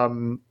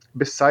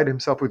beside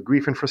himself with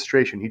grief and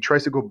frustration. He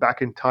tries to go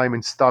back in time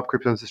and stop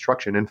Krypton's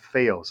destruction and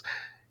fails.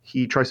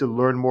 He tries to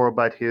learn more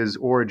about his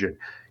origin.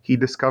 He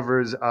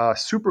discovers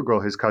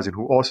Supergirl, his cousin,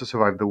 who also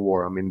survived the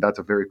war. I mean, that's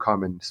a very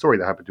common story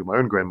that happened to my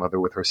own grandmother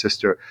with her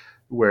sister,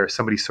 where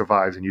somebody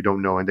survives and you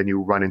don't know, and then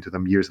you run into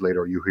them years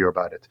later, or you hear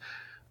about it.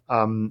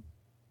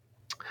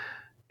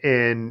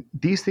 And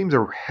these themes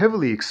are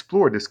heavily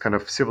explored, this kind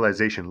of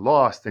civilization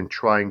lost and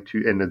trying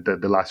to, and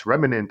the last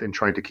remnant, and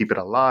trying to keep it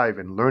alive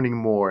and learning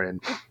more and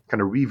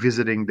kind of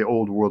revisiting the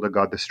old world that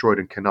got destroyed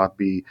and cannot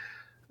be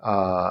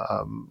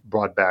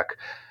brought back.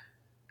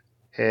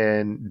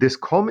 And this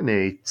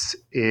culminates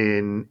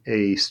in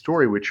a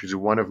story which is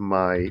one of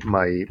my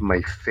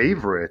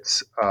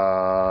favorites,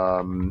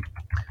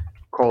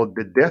 called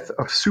The Death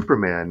of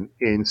Superman,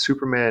 in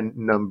Superman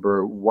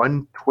number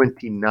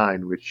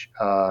 129, which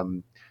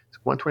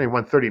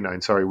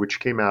 139, sorry, which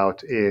came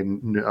out in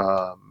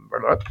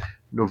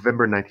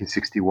November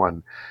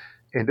 1961.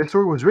 And this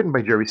story was written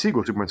by Jerry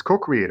Siegel, Superman's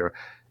co-creator.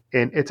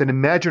 And it's an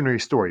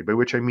imaginary story, by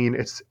which I mean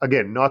it's,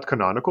 again, not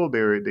canonical.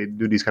 They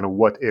do these kind of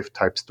what-if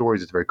type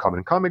stories. It's very common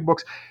in comic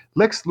books.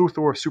 Lex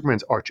Luthor,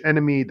 Superman's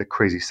archenemy, the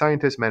crazy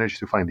scientist, manages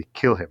to finally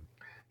kill him.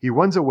 He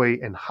runs away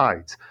and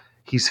hides.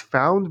 He's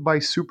found by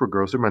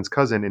Supergirl, Superman's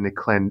cousin, in a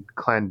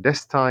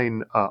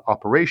clandestine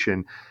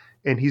operation,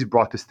 and he's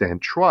brought to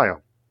stand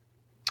trial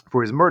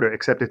for his murder,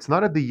 except it's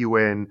not at the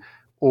UN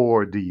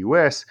or the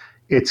US.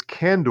 It's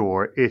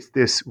Kandor. It's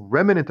this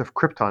remnant of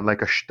Krypton,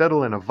 like a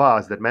shtetl and a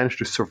vase, that managed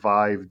to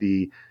survive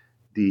the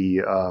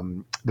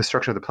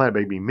destruction of the planet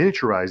by being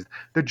miniaturized,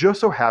 that just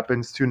so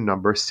happens to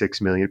number 6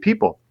 million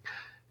people.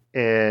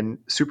 And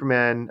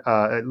Superman,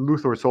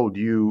 Luthor is told,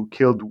 you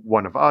killed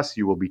one of us,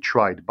 you will be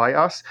tried by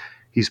us.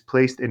 He's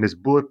placed in this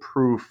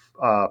bulletproof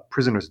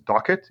prisoner's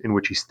docket, in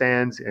which he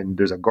stands, and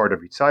there's a guard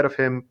on each side of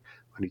him,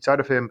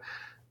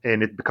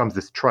 and it becomes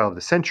this trial of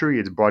the century.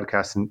 It's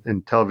broadcast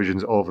in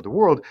televisions all over the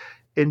world.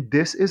 And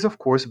this is, of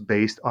course,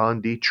 based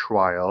on the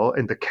trial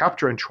and the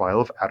capture and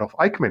trial of Adolf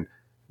Eichmann,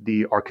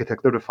 the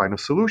architect of the final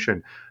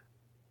solution.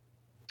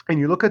 And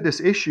you look at this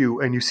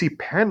issue and you see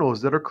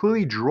panels that are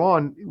clearly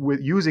drawn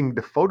with using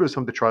the photos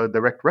from the trial,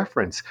 direct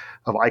reference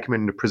of Eichmann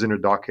in the prisoner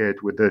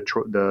docket with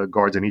the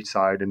guards on each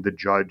side and the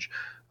judge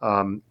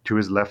to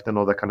his left and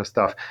all that kind of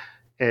stuff.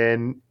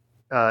 And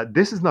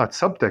this is not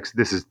subtext,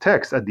 this is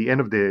text. At the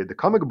end of the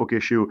comic book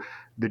issue,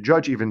 the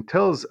judge even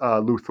tells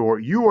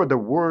Luthor, you are the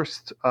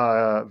worst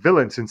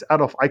villain since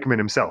Adolf Eichmann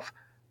himself.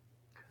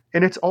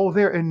 And it's all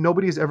there, and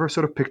nobody has ever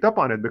sort of picked up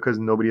on it because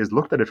nobody has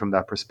looked at it from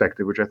that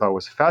perspective, which I thought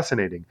was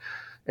fascinating.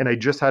 And I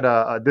just had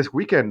this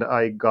weekend,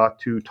 I got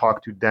to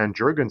talk to Dan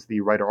Jurgens,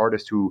 the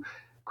writer-artist who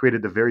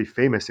created the very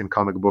famous in the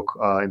comic book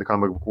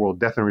world,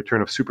 Death and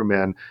Return of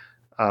Superman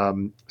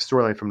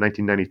storyline from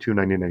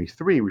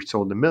 1992-1993, which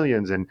sold the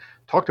millions, and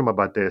talked to him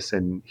about this,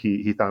 and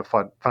he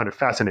found it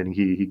fascinating.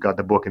 He got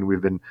the book, and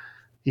we've been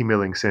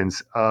emailing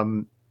since.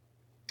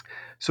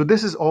 So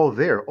this is all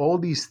there. All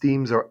these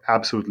themes are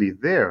absolutely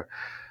there.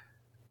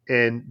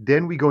 And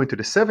then we go into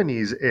the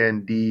 70s,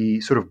 and the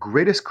sort of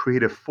greatest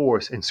creative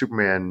force in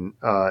Superman,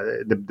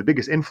 the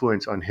biggest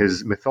influence on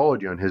his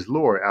mythology, on his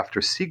lore,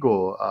 after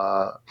Siegel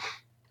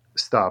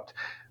stopped,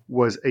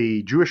 was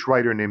a Jewish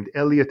writer named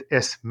Elliot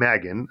S.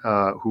 Magen,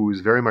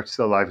 who's very much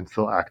still alive and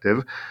still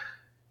active,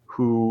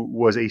 who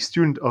was a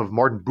student of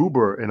Martin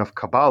Buber and of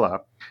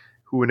Kabbalah,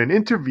 who in an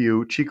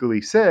interview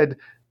cheekily said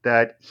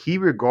that he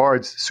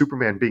regards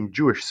Superman being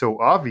Jewish so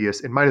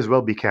obvious it might as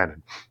well be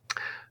canon.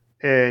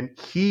 And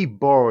he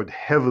borrowed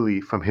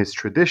heavily from his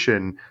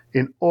tradition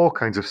in all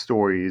kinds of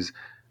stories,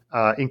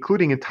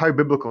 including entire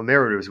biblical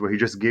narratives where he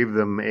just gave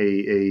them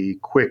a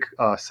quick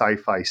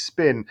sci-fi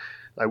spin.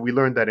 We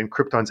learned that in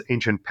Krypton's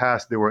ancient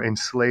past, they were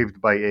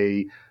enslaved by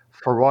a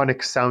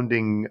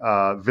pharaonic-sounding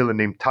villain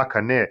named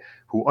Takane,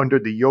 who under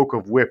the yoke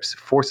of whips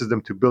forces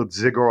them to build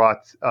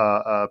ziggurat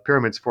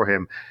pyramids for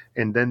him.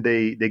 And then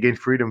they gain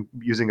freedom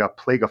using a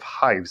plague of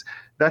hives.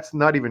 That's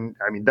not even,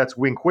 that's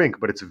wink wink,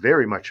 but it's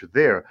very much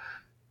there.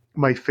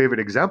 My favorite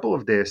example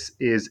of this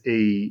is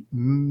a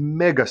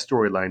mega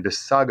storyline, the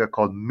saga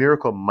called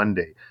Miracle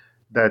Monday,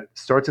 that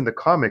starts in the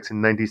comics in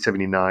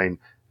 1979,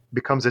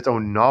 becomes its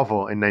own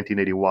novel in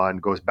 1981,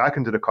 goes back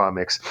into the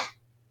comics,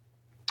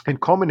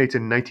 and culminates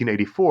in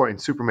 1984 in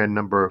Superman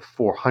number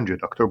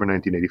 400, October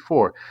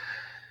 1984.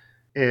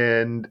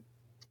 And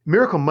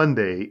Miracle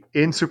Monday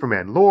in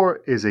Superman lore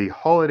is a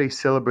holiday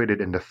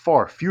celebrated in the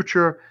far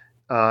future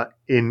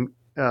in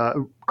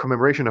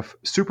commemoration of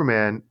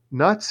Superman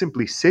not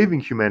simply saving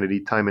humanity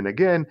time and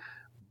again,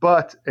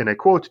 but, and I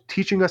quote,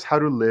 teaching us how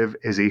to live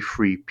as a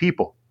free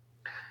people.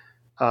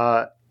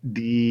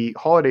 The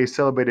holiday is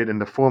celebrated in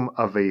the form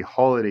of a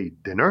holiday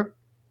dinner,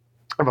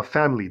 of a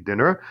family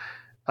dinner,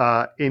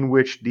 in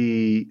which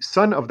the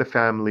son of the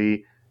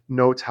family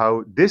notes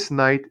how this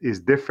night is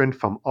different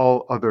from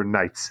all other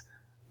nights.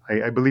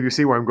 I believe you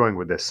see where I'm going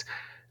with this.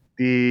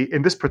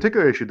 In this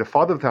particular issue, the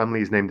father of the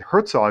family is named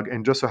Herzog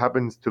and just so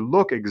happens to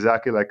look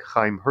exactly like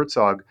Chaim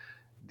Herzog,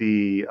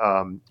 the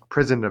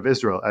president of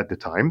Israel at the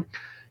time.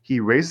 He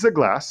raises a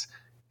glass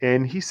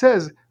and he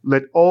says,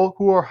 "Let all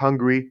who are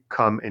hungry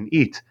come and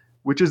eat,"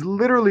 which is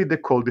literally the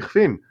Kol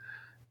Dichfin.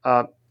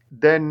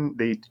 Then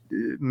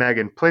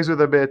Megan plays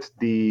with a bit.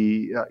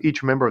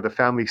 Each member of the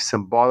family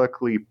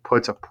symbolically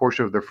puts a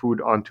portion of their food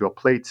onto a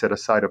plate set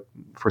aside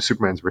for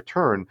Superman's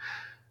return.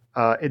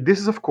 This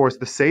is, of course,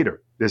 the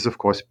Seder. This is, of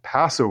course,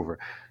 Passover.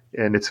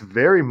 And it's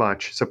very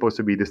much supposed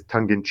to be this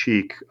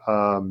tongue-in-cheek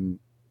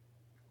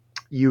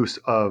use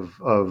of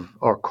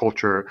our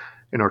culture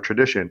and our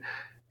tradition.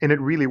 And it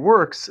really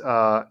works,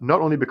 not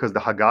only because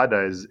the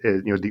Haggadah is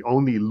the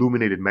only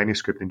illuminated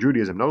manuscript in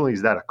Judaism. Not only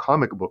is that a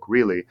comic book,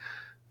 really,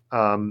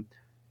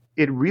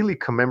 it really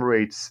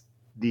commemorates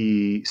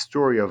the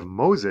story of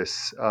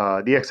Moses,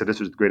 the Exodus,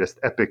 which is the greatest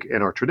epic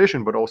in our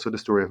tradition, but also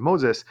the story of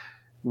Moses,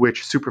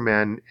 which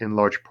Superman in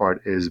large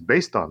part is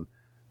based on.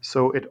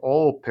 So it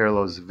all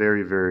parallels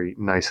very, very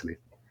nicely.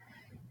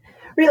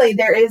 Really,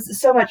 there is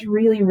so much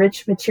really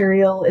rich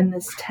material in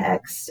this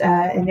text,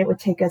 and it would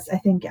take us, I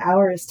think,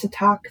 hours to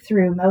talk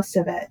through most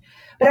of it.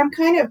 But I'm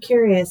kind of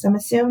curious. I'm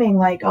assuming,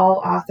 like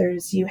all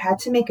authors, you had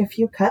to make a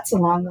few cuts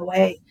along the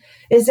way.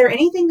 Is there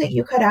anything that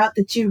you cut out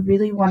that you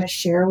really want to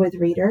share with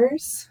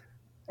readers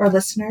or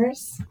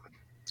listeners?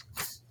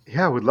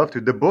 Yeah, I would love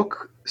to. The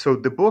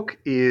book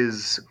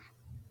is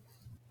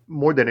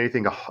more than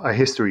anything a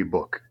history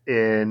book,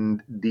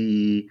 and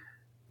the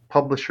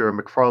publisher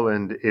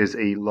McFarland is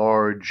a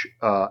large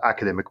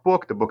academic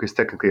book. The book is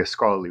technically a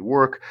scholarly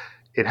work.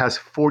 It has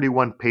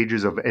 41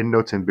 pages of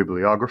endnotes and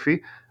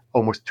bibliography,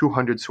 almost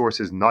 200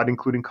 sources not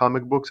including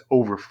comic books,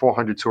 over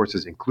 400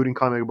 sources including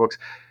comic books.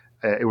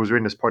 It was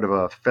written as part of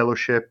a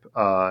fellowship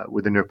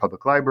with the New York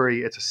Public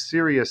Library. It's a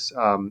serious,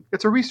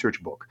 it's a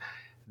research book.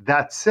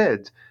 That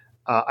said,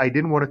 I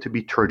didn't want it to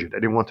be turgid. I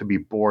didn't want it to be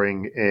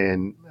boring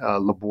and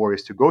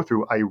laborious to go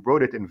through. I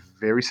wrote it in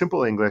very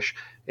simple English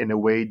in a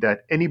way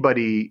that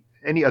anybody,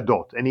 any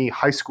adult, any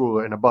high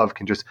schooler and above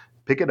can just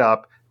pick it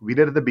up, read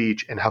it at the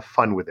beach, and have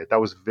fun with it. That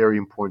was very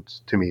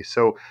important to me.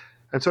 So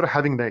I'm sort of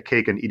having that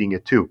cake and eating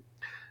it too.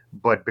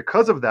 But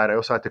because of that, I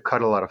also had to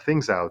cut a lot of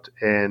things out.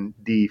 And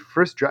the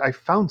first draft, I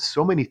found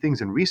so many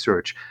things in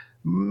research,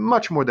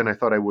 much more than I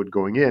thought I would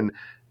going in,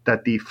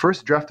 that the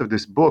first draft of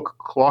this book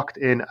clocked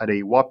in at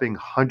a whopping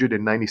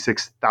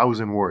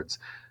 196,000 words.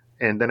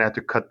 And then I had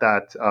to cut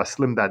that,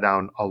 slim that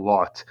down a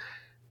lot.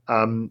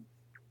 And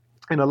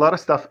a lot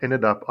of stuff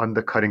ended up on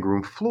the cutting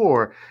room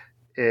floor.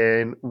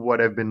 And what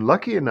I've been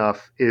lucky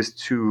enough is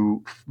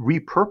to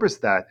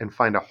repurpose that and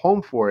find a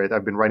home for it.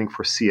 I've been writing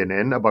for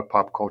CNN about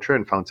pop culture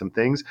and found some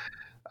things.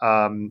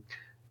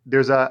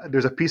 There's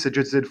a piece I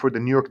just did for the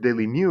New York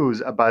Daily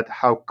News about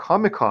how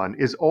Comic-Con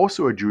is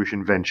also a Jewish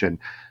invention,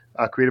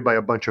 created by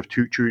a bunch of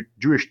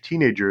Jewish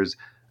teenagers.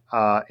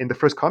 And the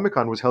first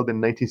Comic-Con was held in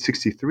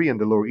 1963 on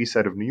the Lower East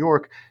Side of New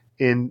York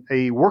in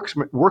a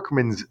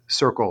workman's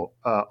circle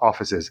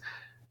offices.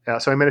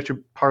 So I managed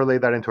to parlay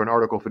that into an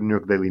article for the New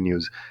York Daily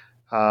News.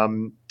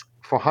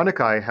 For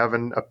Hanukkah, I have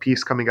a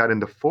piece coming out in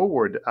the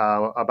forward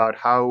about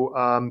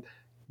how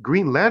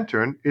Green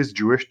Lantern is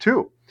Jewish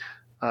too.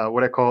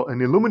 What I call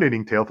an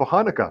illuminating tale for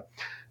Hanukkah.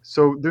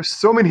 So there's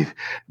so many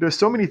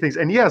things.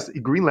 And yes,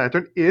 Green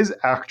Lantern is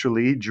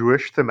actually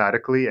Jewish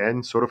thematically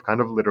and sort of kind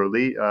of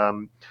literally.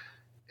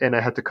 And I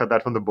had to cut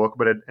that from the book,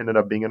 but it ended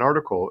up being an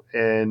article.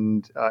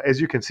 And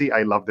as you can see,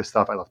 I love this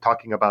stuff. I love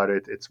talking about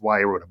it. It's why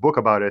I wrote a book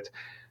about it.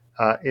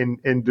 And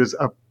there's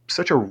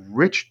such a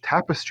rich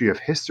tapestry of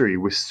history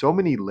with so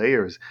many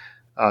layers,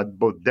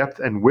 both depth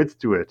and width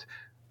to it.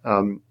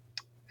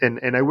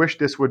 And I wish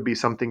this would be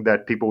something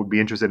that people would be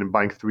interested in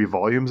buying 3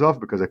 volumes of,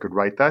 because I could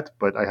write that,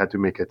 but I had to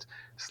make it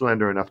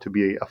slender enough to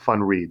be a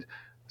fun read.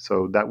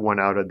 So that won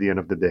out at the end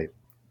of the day.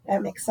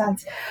 That makes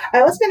sense.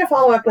 I was going to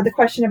follow up with a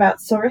question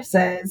about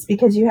sources,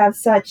 because you have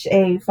such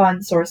a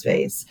fun source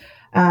base.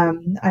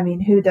 I mean,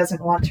 who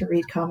doesn't want to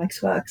read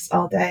comics books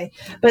all day?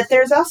 But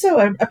there's also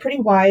a pretty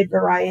wide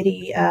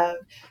variety of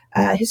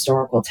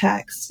historical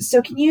texts.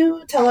 So can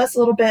you tell us a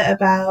little bit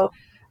about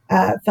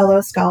fellow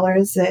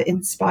scholars that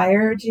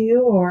inspired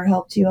you or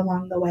helped you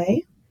along the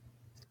way?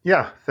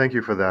 Yeah, thank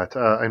you for that.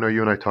 I know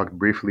you and I talked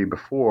briefly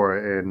before,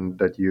 and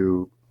that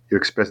you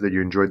expressed that you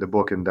enjoyed the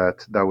book, and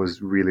that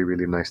was really,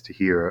 really nice to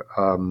hear.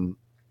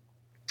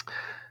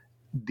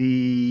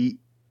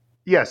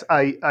 Yes,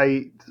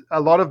 a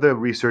lot of the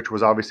research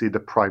was obviously the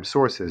prime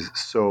sources.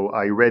 So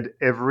I read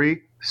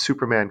every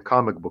Superman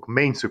comic book,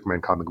 main Superman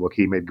comic book.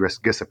 He made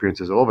guest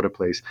appearances all over the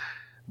place.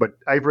 But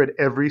I've read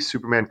every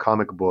Superman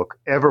comic book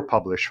ever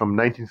published from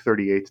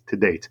 1938 to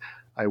date.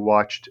 I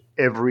watched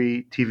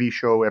every TV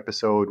show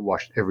episode,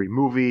 watched every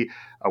movie.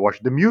 I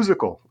watched the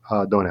musical,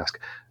 don't ask.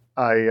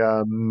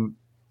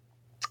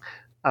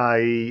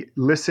 I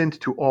listened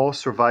to all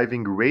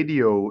surviving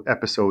radio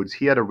episodes.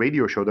 He had a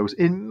radio show that was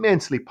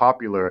immensely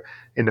popular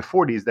in the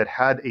 40s that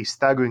had a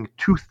staggering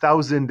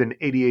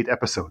 2,088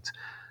 episodes.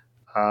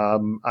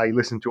 I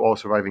listened to all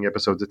surviving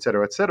episodes, et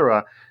cetera, et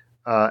cetera.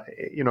 I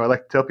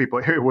like to tell people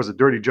it was a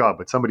dirty job,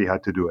 but somebody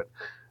had to do it.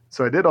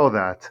 So I did all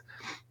that.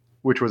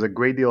 which was a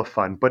great deal of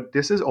fun. But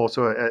this is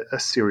also a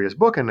serious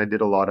book, and I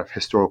did a lot of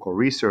historical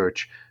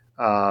research.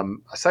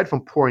 Aside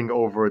from poring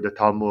over the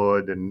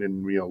Talmud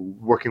and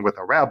working with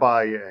a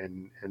rabbi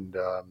and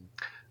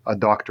a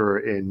doctor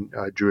in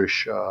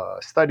Jewish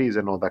studies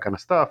and all that kind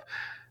of stuff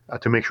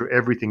to make sure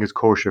everything is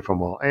kosher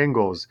from all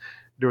angles,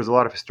 there was a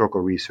lot of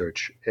historical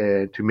research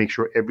to make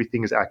sure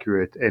everything is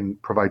accurate and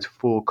provides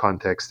full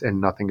context and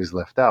nothing is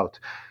left out.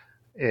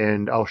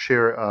 And I'll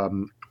share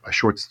a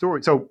short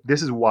story. So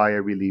this is why I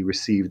really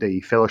received a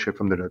fellowship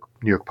from the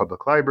New York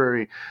Public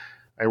Library.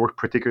 I worked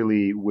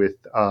particularly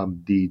with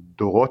the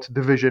Dorot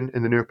division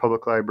in the New York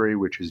Public Library,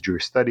 which is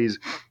Jewish studies.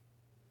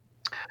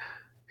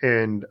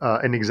 And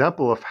an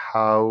example of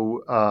how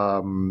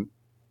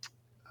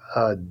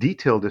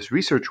detailed this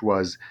research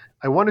was,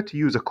 I wanted to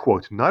use a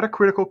quote, not a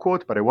critical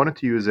quote, but I wanted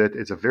to use it.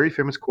 It's a very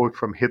famous quote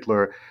from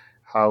Hitler,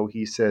 how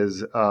he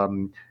says,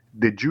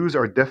 the Jews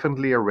are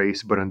definitely a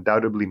race, but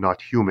undoubtedly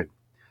not human.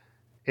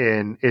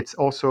 And it's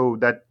also,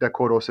 that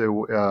quote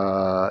also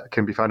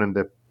can be found in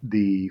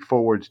the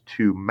foreword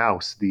to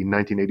Mouse, the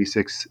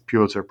 1986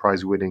 Pulitzer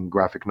Prize winning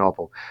graphic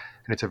novel.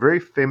 And it's a very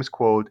famous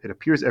quote. It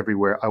appears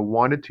everywhere. I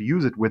wanted to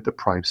use it with the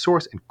prime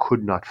source and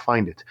could not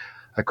find it.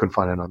 I couldn't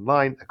find it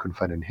online. I couldn't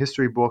find it in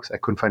history books. I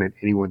couldn't find it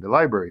anywhere in the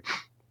library.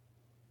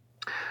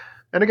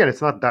 And again,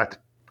 it's not that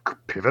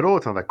pivotal.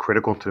 It's not that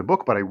critical to the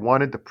book, but I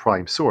wanted the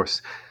prime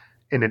source.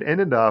 And it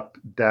ended up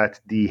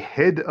that the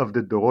head of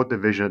the Dorot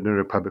division at the New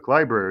York Public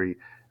Library,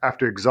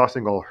 after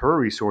exhausting all her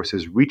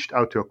resources, reached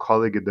out to a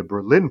colleague at the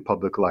Berlin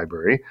Public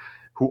Library,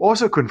 who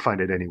also couldn't find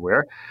it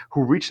anywhere,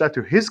 who reached out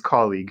to his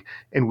colleague,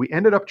 and we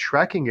ended up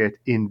tracking it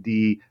in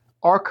the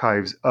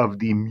archives of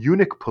the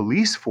Munich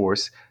police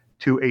force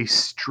to a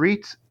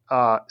street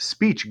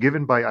speech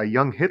given by a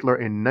young Hitler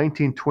in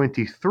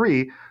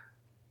 1923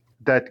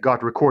 that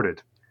got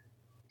recorded.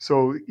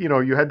 So,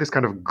 you had this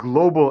kind of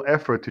global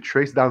effort to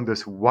trace down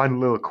this one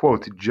little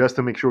quote just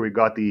to make sure we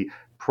got the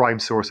prime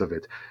source of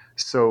it.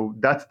 So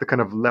that's the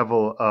kind of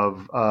level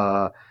of,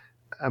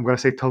 I'm going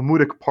to say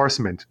Talmudic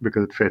parsement,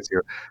 because it fits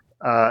here,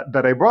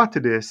 that I brought to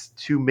this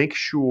to make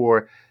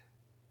sure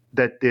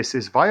that this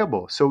is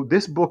viable. So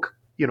this book,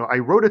 I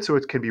wrote it so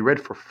it can be read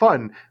for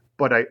fun,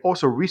 but I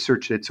also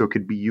researched it so it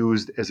could be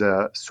used as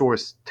a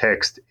source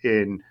text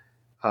in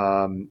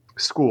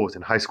schools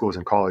and high schools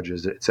and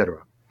colleges,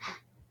 etc.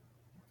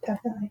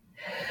 Definitely.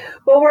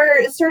 Well,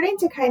 we're starting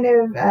to kind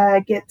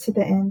of get to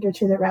the end or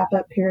to the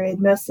wrap-up period,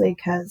 mostly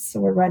because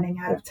we're running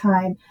out of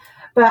time.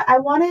 But I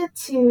wanted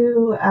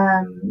to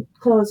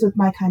close with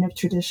my kind of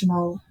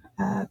traditional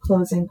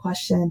closing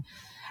question.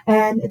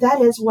 And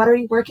that is, what are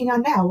you working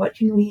on now? What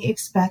can we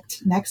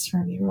expect next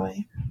from you,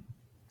 Roy?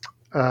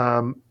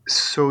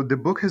 So the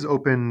book has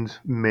opened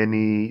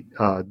many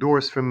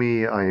doors for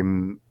me.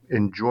 I'm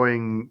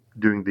enjoying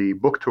doing the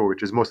book tour,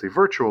 which is mostly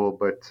virtual,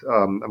 but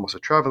I'm also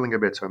traveling a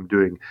bit. So I'm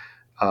doing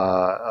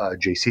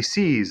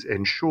JCCs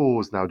and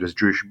shuls. Now there's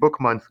Jewish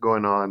Book Month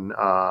going on.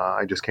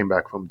 I just came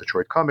back from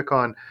Detroit Comic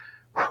Con.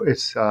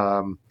 It's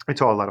all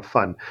a lot of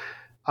fun.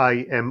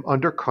 I am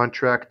under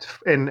contract,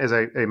 and as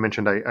I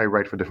mentioned, I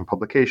write for different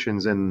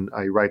publications, and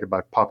I write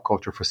about pop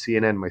culture for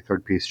CNN. My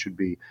third piece should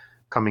be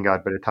coming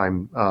out by the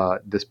time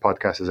this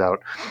podcast is out.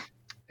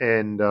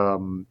 And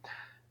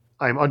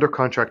I'm under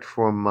contract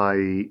for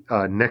my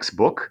next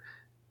book.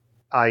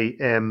 I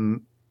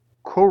am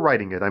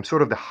co-writing it. I'm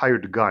sort of the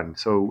hired gun.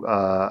 So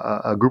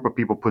a group of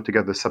people put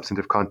together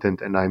substantive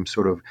content, and I'm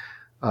sort of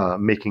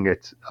making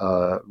it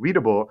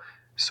readable.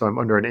 So I'm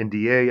under an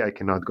NDA. I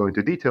cannot go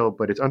into detail,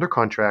 but it's under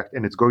contract,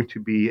 and it's going to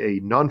be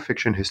a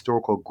nonfiction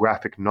historical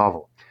graphic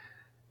novel.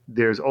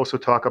 There's also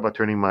talk about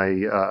turning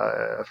my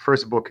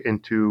first book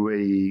into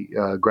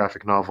a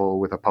graphic novel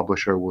with a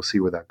publisher. We'll see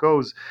where that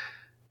goes.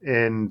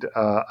 And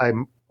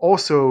I'm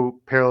also,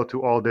 parallel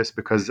to all this,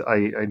 because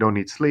I don't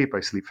need sleep, I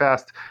sleep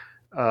fast,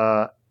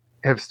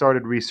 have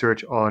started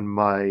research on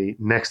my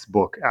next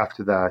book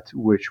after that,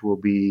 which will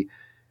be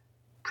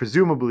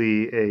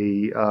presumably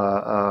a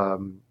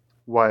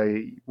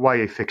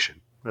YA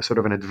fiction, a sort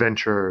of an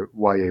adventure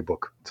YA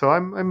book. So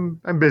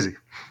I'm busy.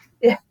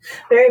 Yeah,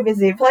 very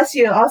busy. Plus,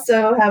 you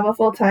also have a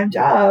full-time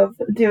job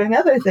doing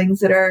other things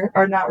that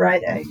are not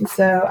writing.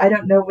 So I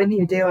don't know when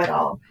you do it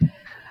all.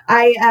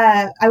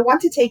 I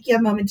want to take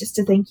a moment just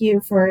to thank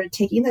you for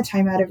taking the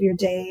time out of your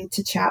day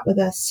to chat with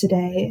us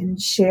today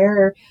and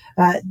share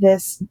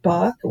this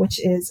book, which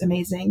is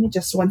amazing.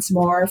 Just once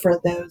more, for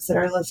those that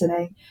are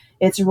listening,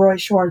 it's Roy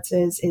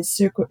Schwartz's is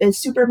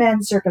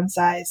Superman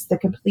Circumcised, The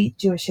Complete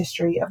Jewish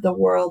History of the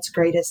World's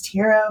Greatest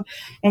Hero.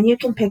 And you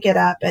can pick it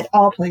up at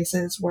all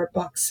places where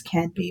books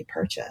can be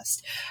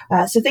purchased.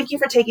 So thank you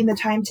for taking the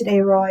time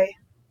today, Roy.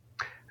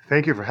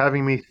 Thank you for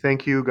having me.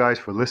 Thank you guys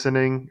for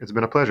listening. It's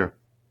been a pleasure.